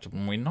uncomfortable,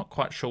 and we're not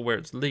quite sure where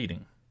it's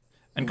leading.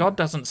 And God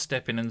doesn't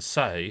step in and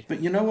say.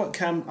 But you know what,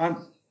 Cam?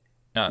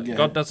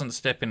 God doesn't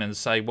step in and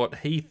say what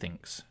He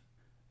thinks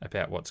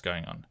about what's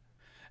going on,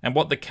 and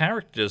what the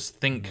characters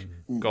think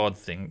God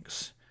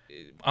thinks.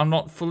 I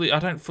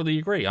don't fully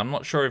agree. I'm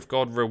not sure if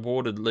God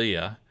rewarded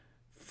Leah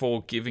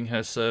for giving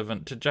her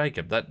servant to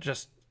Jacob. That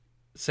just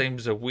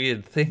seems a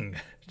weird thing.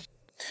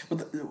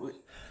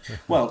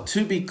 Well,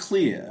 to be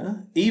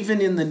clear,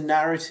 even in the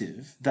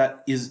narrative,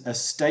 that is a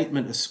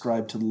statement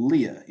ascribed to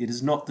Leah. It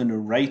is not the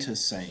narrator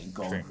saying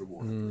God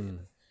rewarded Leah.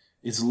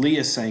 It's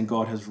Leah saying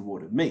God has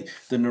rewarded me.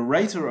 The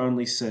narrator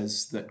only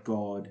says that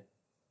God,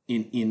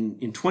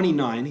 in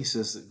 29, he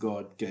says that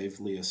God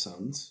gave Leah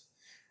sons.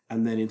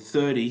 And then in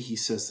 30, he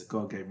says that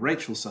God gave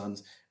Rachel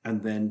sons.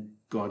 And then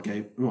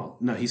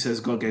he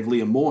says God gave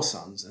Leah more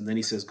sons. And then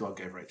he says God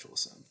gave Rachel a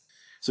son.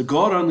 So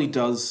God only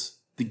does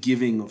the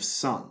giving of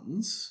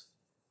sons,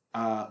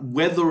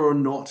 whether or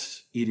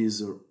not it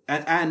is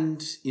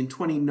and in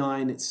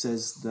 29 it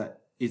says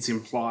that it's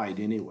implied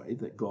anyway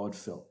that God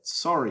felt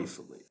sorry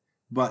for Leah.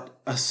 But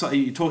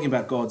you're talking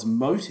about God's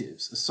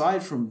motives.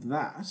 Aside from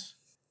that,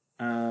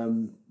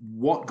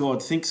 what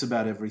God thinks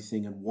about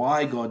everything and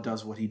why God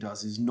does what he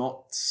does is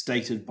not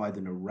stated by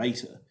the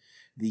narrator.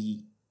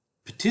 The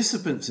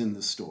participants in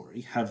the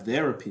story have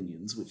their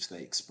opinions, which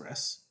they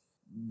express,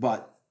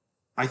 but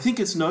I think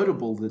it's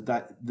notable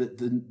that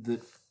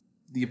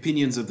the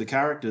opinions of the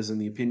characters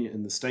and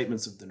the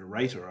statements of the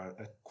narrator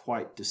are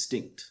quite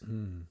distinct.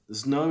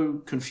 There's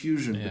no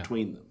confusion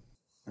between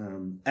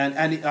them.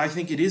 And I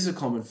think it is a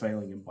common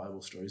failing in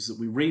Bible stories that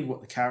we read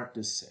what the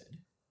characters said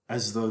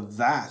as though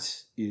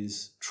that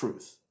is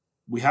truth.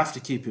 We have to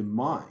keep in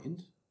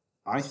mind,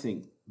 I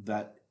think,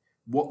 that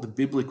what the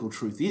biblical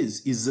truth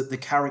is that the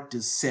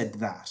characters said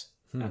that.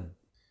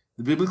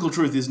 The biblical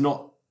truth is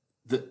not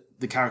that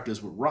the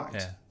characters were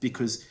right,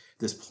 because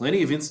there's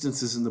plenty of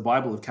instances in the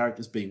Bible of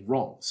characters being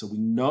wrong. So we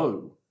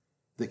know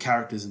that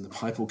characters in the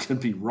Bible can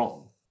be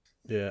wrong.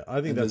 Yeah,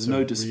 I think there's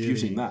no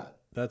disputing that.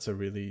 That's a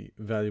really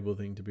valuable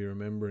thing to be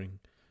remembering.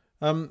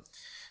 But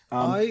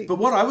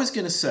what I was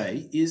going to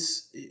say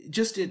is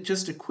just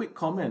a quick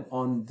comment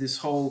on this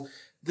whole.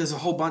 There's a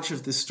whole bunch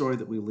of this story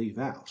that we leave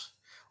out.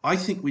 I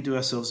think we do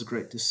ourselves a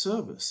great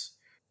disservice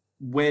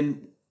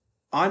when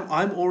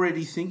I'm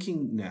already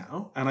thinking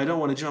now, and I don't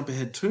want to jump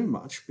ahead too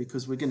much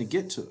because we're going to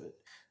get to it.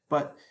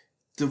 But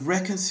the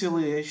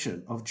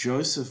reconciliation of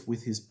Joseph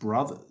with his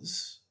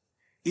brothers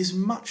is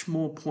much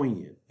more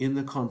poignant in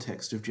the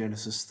context of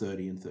Genesis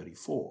 30 and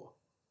 34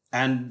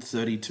 and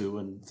 32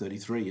 and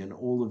 33 and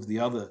all of the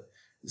other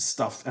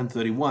stuff, and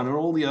 31 and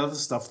all the other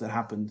stuff that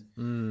happened.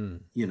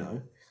 You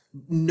know,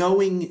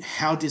 knowing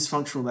how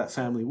dysfunctional that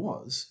family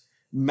was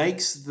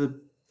makes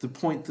the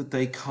point that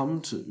they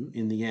come to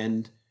in the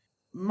end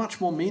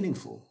much more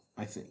meaningful,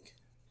 I think.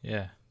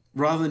 Yeah.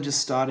 Rather than just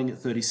starting at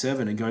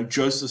 37 and going,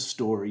 Joseph's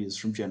story is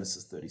from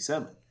Genesis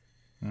 37.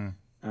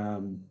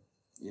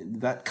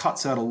 That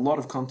cuts out a lot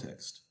of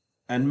context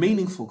and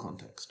meaningful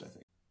context, I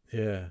think.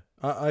 Yeah,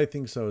 I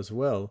think so as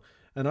well.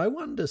 And I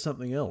wonder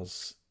something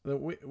else. That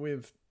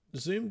we've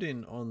zoomed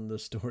in on the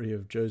story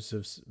of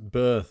Joseph's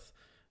birth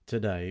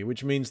today,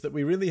 which means that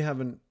we really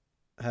haven't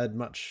had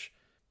much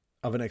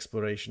of an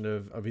exploration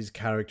of his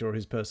character or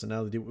his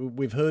personality.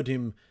 We've heard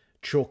him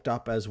chalked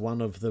up as one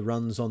of the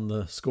runs on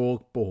the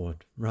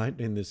scoreboard, right?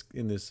 In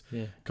this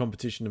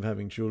competition of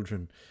having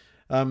children.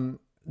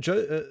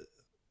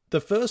 The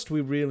first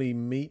we really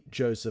meet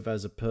Joseph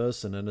as a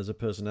person and as a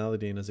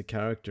personality and as a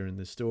character in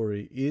this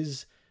story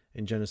is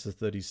in Genesis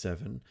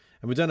 37.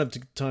 And we don't have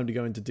time to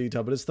go into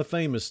detail, but it's the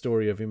famous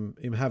story of him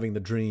having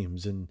the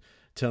dreams and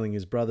telling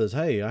his brothers,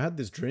 hey, I had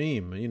this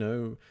dream, you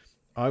know,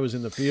 I was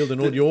in the field and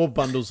all your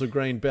bundles of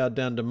grain bowed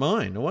down to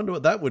mine. I wonder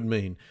what that would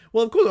mean.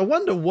 Well, of course, I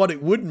wonder what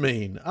it would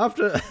mean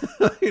after,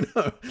 you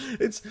know,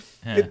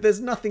 there's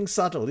nothing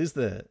subtle, is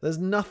there? There's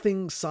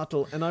nothing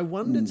subtle. And I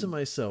wondered to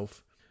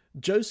myself,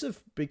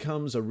 Joseph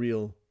becomes a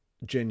real,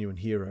 genuine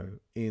hero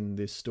in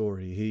this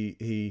story.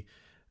 He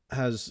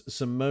has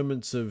some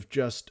moments of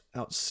just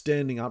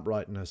outstanding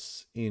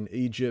uprightness in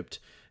Egypt.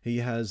 He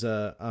has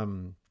a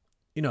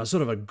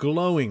sort of a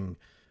glowing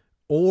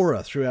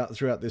aura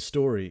throughout this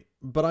story.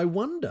 But I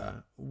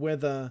wonder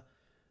whether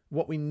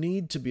what we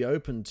need to be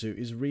open to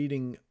is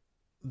reading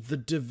the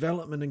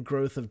development and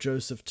growth of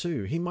Joseph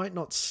too. He might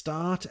not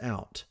start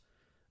out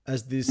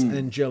as this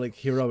angelic,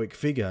 heroic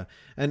figure.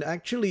 And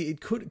actually, it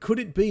could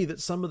it be that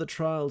some of the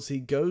trials he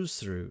goes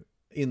through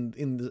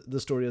in the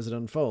story as it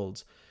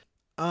unfolds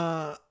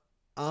are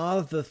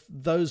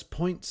those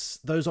points,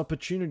 those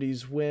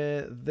opportunities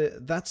where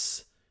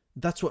that's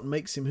what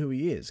makes him who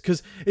he is.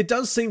 Because it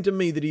does seem to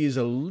me that he is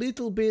a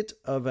little bit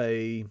of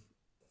a,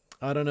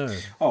 I don't know,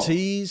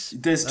 tease.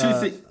 There's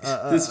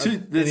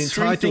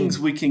three things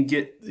we can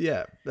get.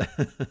 Yeah.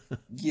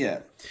 Yeah.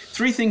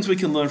 Three things we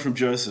can learn from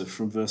Joseph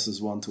from verses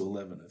 1 to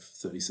 11 of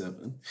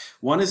 37.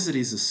 One is that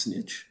he's a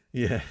snitch.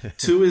 Yeah.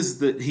 2 is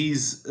that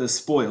he's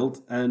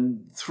spoiled.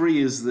 And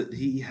 3 is that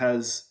he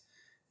has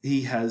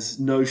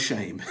no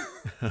shame.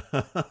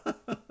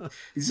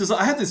 He's just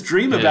like, I had this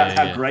dream about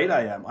how great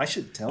I am. I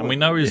should tell him. And we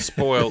know he's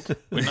spoiled.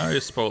 We know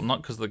he's spoiled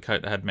not because the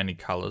coat had many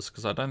colours,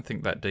 because I don't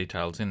think that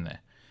detail's in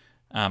there.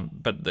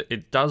 But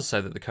it does say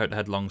that the coat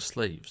had long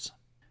sleeves.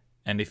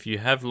 And if you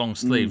have long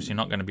sleeves, you're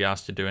not going to be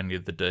asked to do any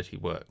of the dirty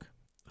work.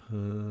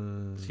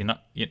 So you're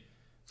not... It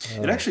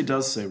actually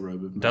does say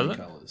robe of many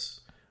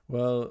colours.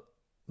 Well,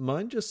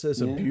 mine just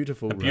says a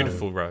beautiful robe. A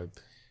beautiful robe.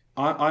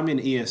 I'm in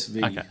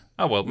ESV. Okay.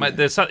 Oh, well, mate,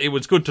 it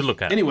was good to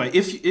look at. Anyway,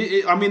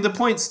 the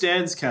point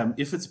stands, Cam.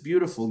 If it's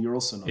beautiful, you're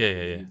also not...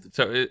 Yeah.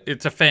 So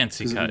it's a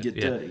fancy coat. It would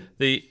get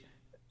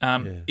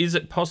dirty. Is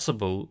it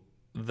possible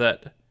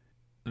that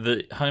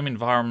the home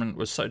environment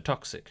was so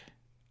toxic,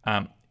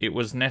 it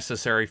was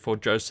necessary for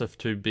Joseph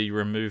to be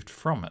removed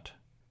from it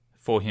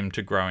for him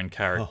to grow in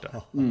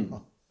character?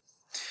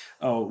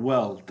 Oh,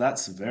 well,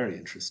 that's a very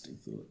interesting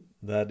thought.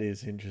 That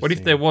is interesting. What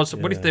if there was?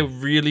 Yeah. What if there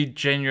really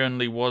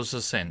genuinely was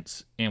a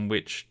sense in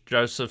which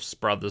Joseph's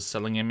brothers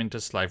selling him into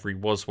slavery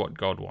was what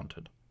God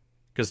wanted?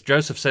 Because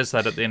Joseph says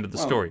that at the end of the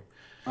story.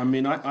 I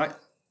mean, I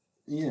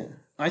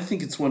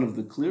think it's one of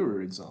the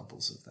clearer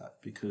examples of that,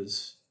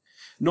 because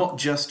not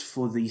just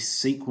for the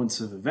sequence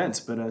of events,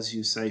 but as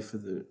you say, for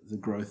the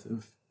growth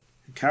of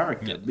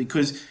character. Yeah.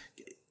 Because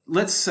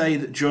let's say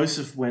that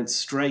Joseph went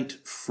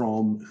straight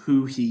from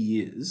who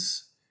he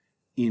is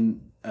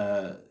in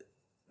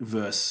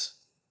verse,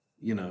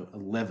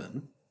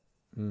 11,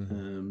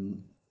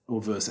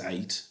 or verse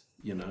 8,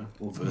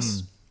 or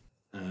verse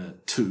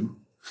 2.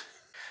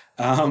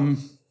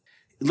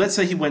 Let's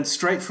say he went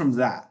straight from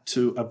that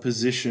to a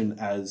position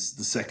as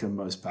the second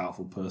most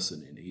powerful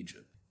person in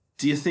Egypt.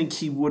 Do you think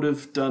he would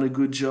have done a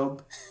good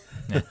job?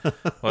 Yeah.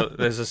 Well,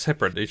 there's a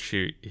separate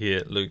issue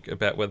here, Luke,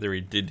 about whether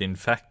he did in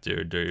fact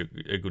do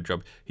a good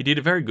job. He did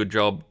a very good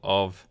job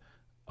of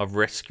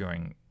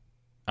rescuing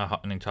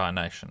an entire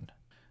nation,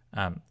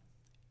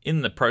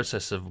 in the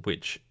process of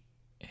which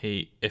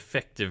he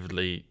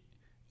effectively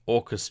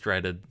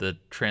orchestrated the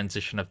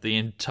transition of the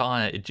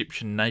entire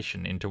Egyptian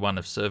nation into one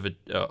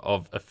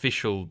of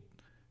official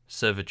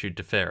servitude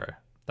to Pharaoh.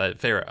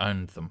 Pharaoh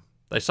owned them.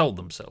 They sold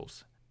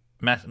themselves.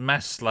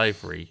 Mass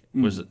slavery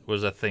was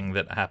a thing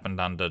that happened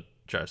under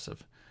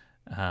Joseph.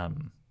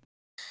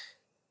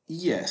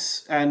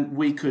 Yes, and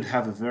we could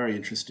have a very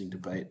interesting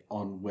debate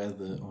on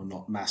whether or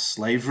not mass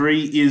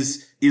slavery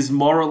is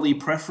morally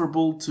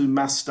preferable to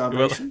mass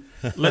starvation.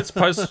 Well, let's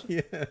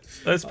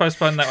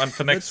postpone that one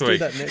for next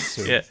week. Let's do that next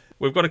week. Yeah,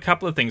 we've got a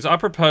couple of things. I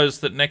propose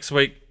that next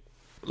week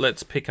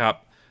let's pick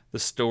up the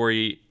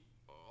story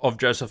of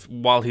Joseph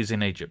while he's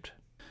in Egypt.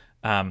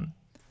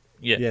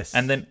 Yes.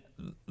 And then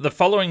the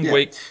following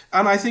week,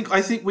 and I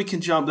think we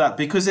can jump that,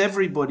 because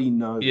everybody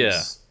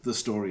knows the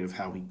story of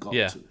how he got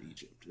to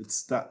Egypt.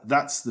 It's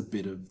that's the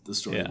bit of the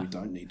story we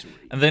don't need to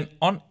read. And then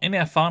in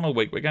our final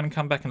week, we're going to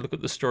come back and look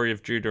at the story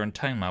of Judah and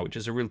Tamar, which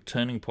is a real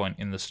turning point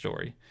in the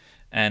story.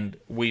 And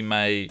we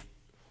may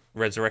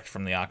resurrect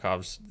from the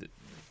archives the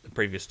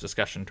previous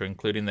discussion to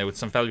include in there with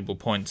some valuable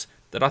points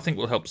that I think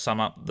will help sum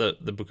up the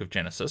book of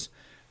Genesis.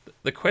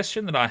 The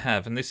question that I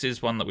have, and this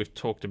is one that we've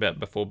talked about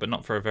before, but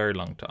not for a very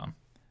long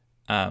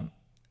time.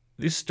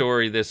 This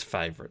story, there's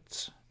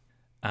favourites.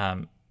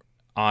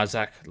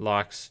 Isaac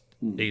likes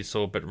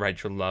Esau, but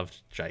Rachel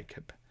loved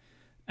Jacob.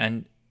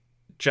 And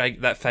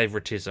that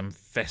favouritism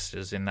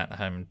festers in that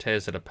home and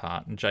tears it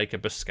apart, and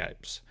Jacob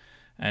escapes.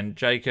 And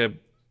Jacob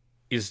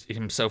is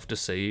himself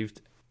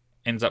deceived,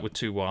 ends up with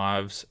 2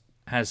 wives,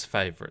 has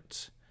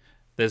favourites.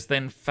 There's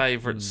then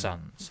favourite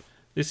sons.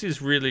 This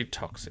is really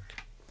toxic.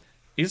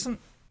 Isn't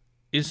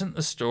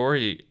the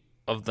story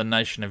of the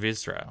nation of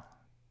Israel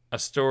a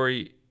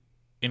story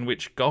in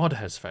which God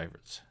has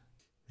favourites?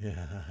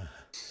 Yeah.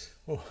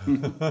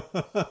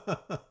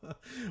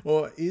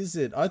 Or is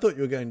it? I thought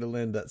you were going to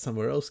land that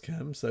somewhere else,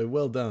 Cam, so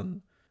well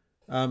done.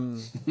 Because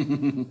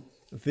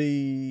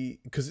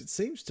it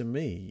seems to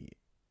me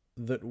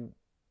that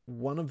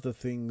one of the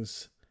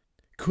things...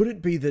 Could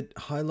it be that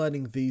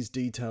highlighting these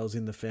details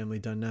in the family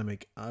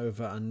dynamic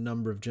over a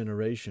number of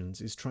generations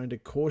is trying to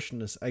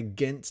caution us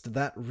against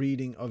that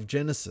reading of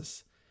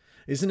Genesis?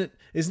 Isn't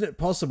it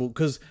possible?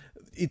 Because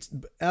it's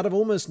out of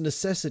almost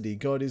necessity,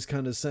 God is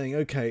kind of saying,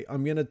 okay,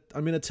 I'm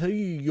gonna tell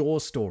you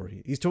your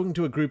story. He's talking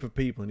to a group of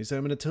people and he's saying,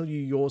 I'm gonna tell you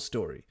your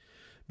story.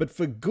 But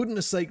for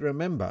goodness sake,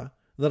 remember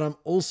that I'm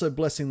also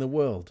blessing the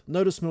world.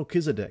 Notice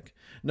Melchizedek.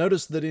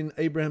 Notice that in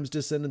Abraham's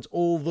descendants,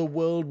 all the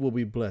world will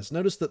be blessed.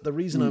 Notice that the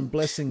reason I'm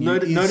blessing you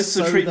notice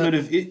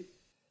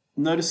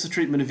the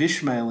treatment of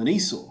Ishmael and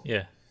Esau.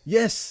 Yeah.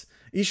 Yes,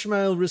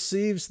 Ishmael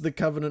receives the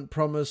covenant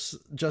promise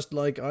just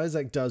like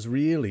Isaac does,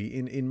 really,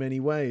 in many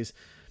ways.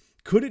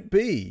 Could it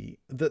be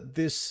that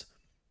this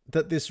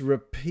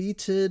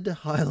repeated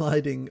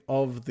highlighting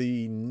of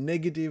the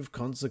negative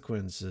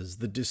consequences,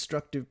 the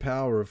destructive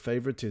power of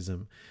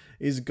favoritism,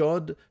 is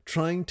God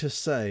trying to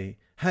say,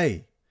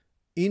 hey,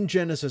 in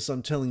Genesis,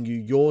 I'm telling you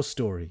your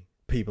story,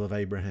 people of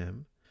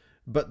Abraham,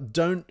 but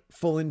don't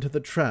fall into the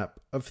trap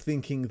of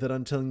thinking that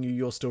I'm telling you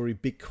your story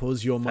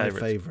because you're my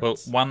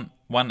favorites. Well,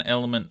 one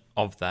element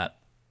of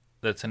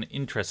that's an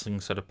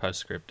interesting sort of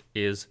postscript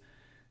is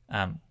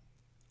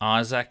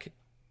Isaac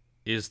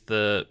is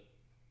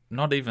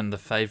not even the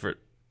favorite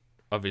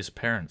of his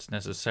parents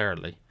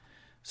necessarily,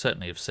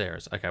 certainly of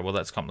Sarah's. Okay, well,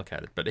 that's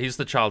complicated, but he's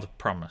the child of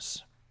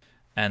promise,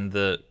 and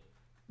the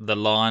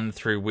line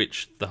through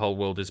which the whole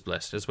world is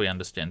blessed, as we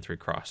understand through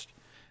Christ.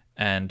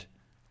 And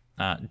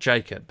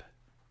Jacob,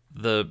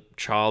 the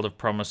child of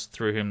promise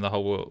through whom the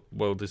whole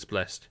world is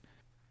blessed.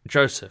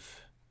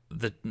 Joseph,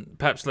 the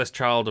perhaps less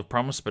child of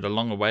promise, but a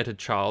long-awaited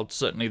child,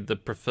 certainly the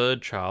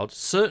preferred child,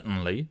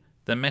 certainly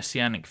the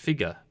messianic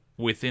figure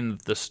within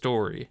the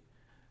story,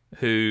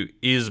 who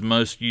is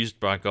most used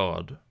by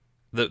God.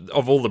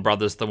 Of all the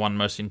brothers, the one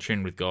most in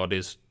tune with God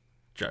is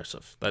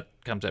Joseph. That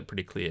comes out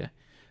pretty clear.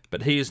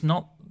 But he is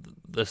not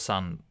the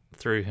son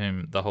through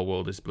whom the whole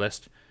world is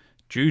blessed.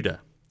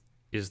 Judah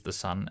is the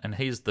son, and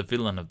he's the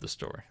villain of the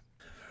story.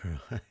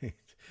 Right.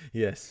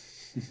 Yes.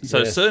 So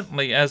Yes.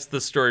 certainly as the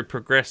story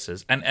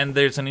progresses, and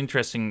there's an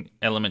interesting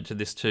element to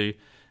this too.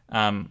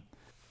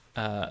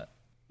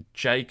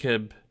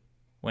 Jacob,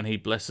 when he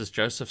blesses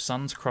Joseph's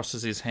sons,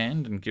 crosses his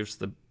hand and gives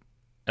the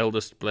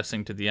eldest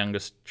blessing to the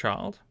youngest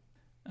child.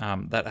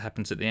 That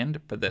happens at the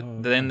end. But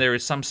then there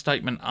is some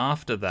statement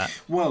after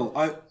that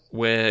Well,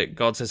 where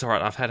God says, all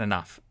right, I've had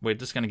enough. We're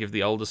just going to give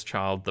the oldest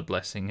child the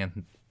blessing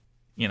and,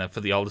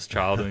 for the oldest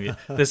child. And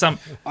there's some...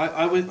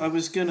 I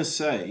was going to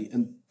say,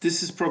 and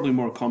this is probably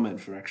more a comment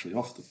for actually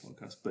off the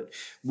podcast, but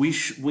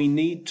we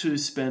need to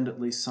spend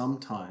at least some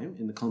time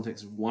in the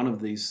context of one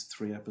of these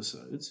 3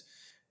 episodes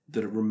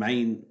that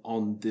remain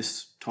on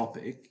this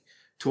topic,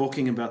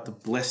 talking about the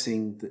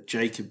blessing that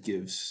Jacob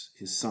gives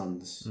his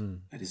sons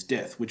at his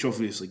death, which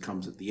obviously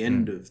comes at the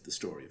end of the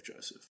story of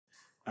Joseph.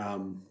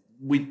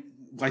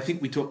 I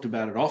think we talked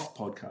about it off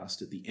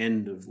podcast at the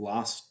end of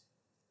last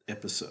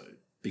episode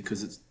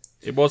because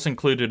it was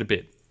included a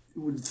bit.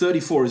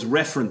 34 is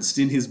referenced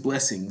in his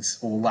blessings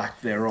or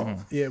lack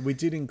thereof. Yeah, we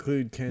did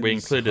include Candace. We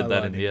included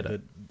that in the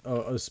edit.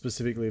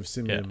 Specifically of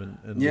Simeon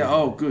and Yeah. Levi.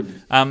 Oh,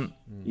 good.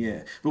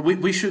 Yeah, but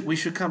we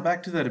should come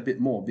back to that a bit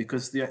more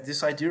because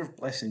this idea of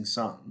blessing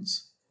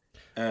sons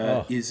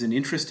is an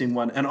interesting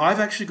one, and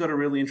I've actually got a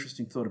really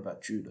interesting thought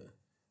about Judah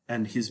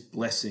and his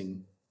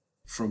blessing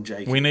from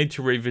Jacob. We need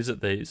to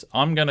revisit these.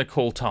 I'm going to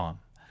call time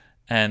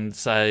and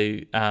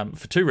say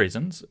for 2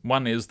 reasons.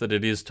 One is that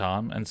it is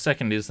time, and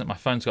second is that my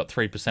phone's got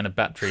 3% of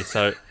battery.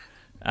 So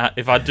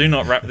if I do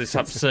not wrap this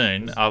up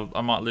soon,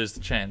 I might lose the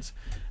chance.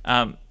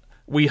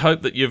 We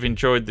hope that you've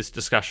enjoyed this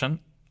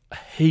discussion.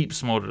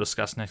 Heaps more to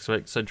discuss next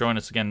week, so join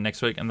us again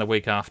next week and the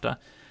week after.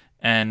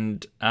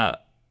 And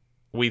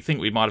we think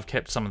we might have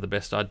kept some of the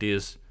best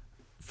ideas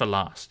for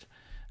last.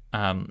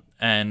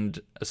 And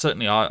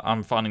certainly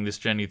I'm finding this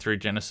journey through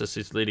Genesis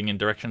is leading in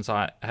directions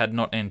I had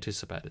not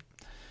anticipated.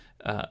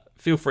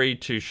 Feel free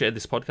to share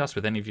this podcast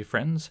with any of your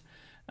friends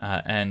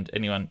and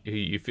anyone who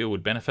you feel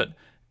would benefit.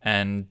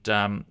 And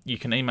you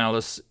can email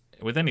us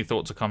with any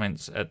thoughts or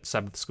comments at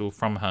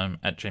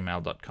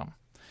sabbathschoolfromhome@gmail.com.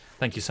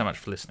 Thank you so much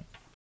for listening.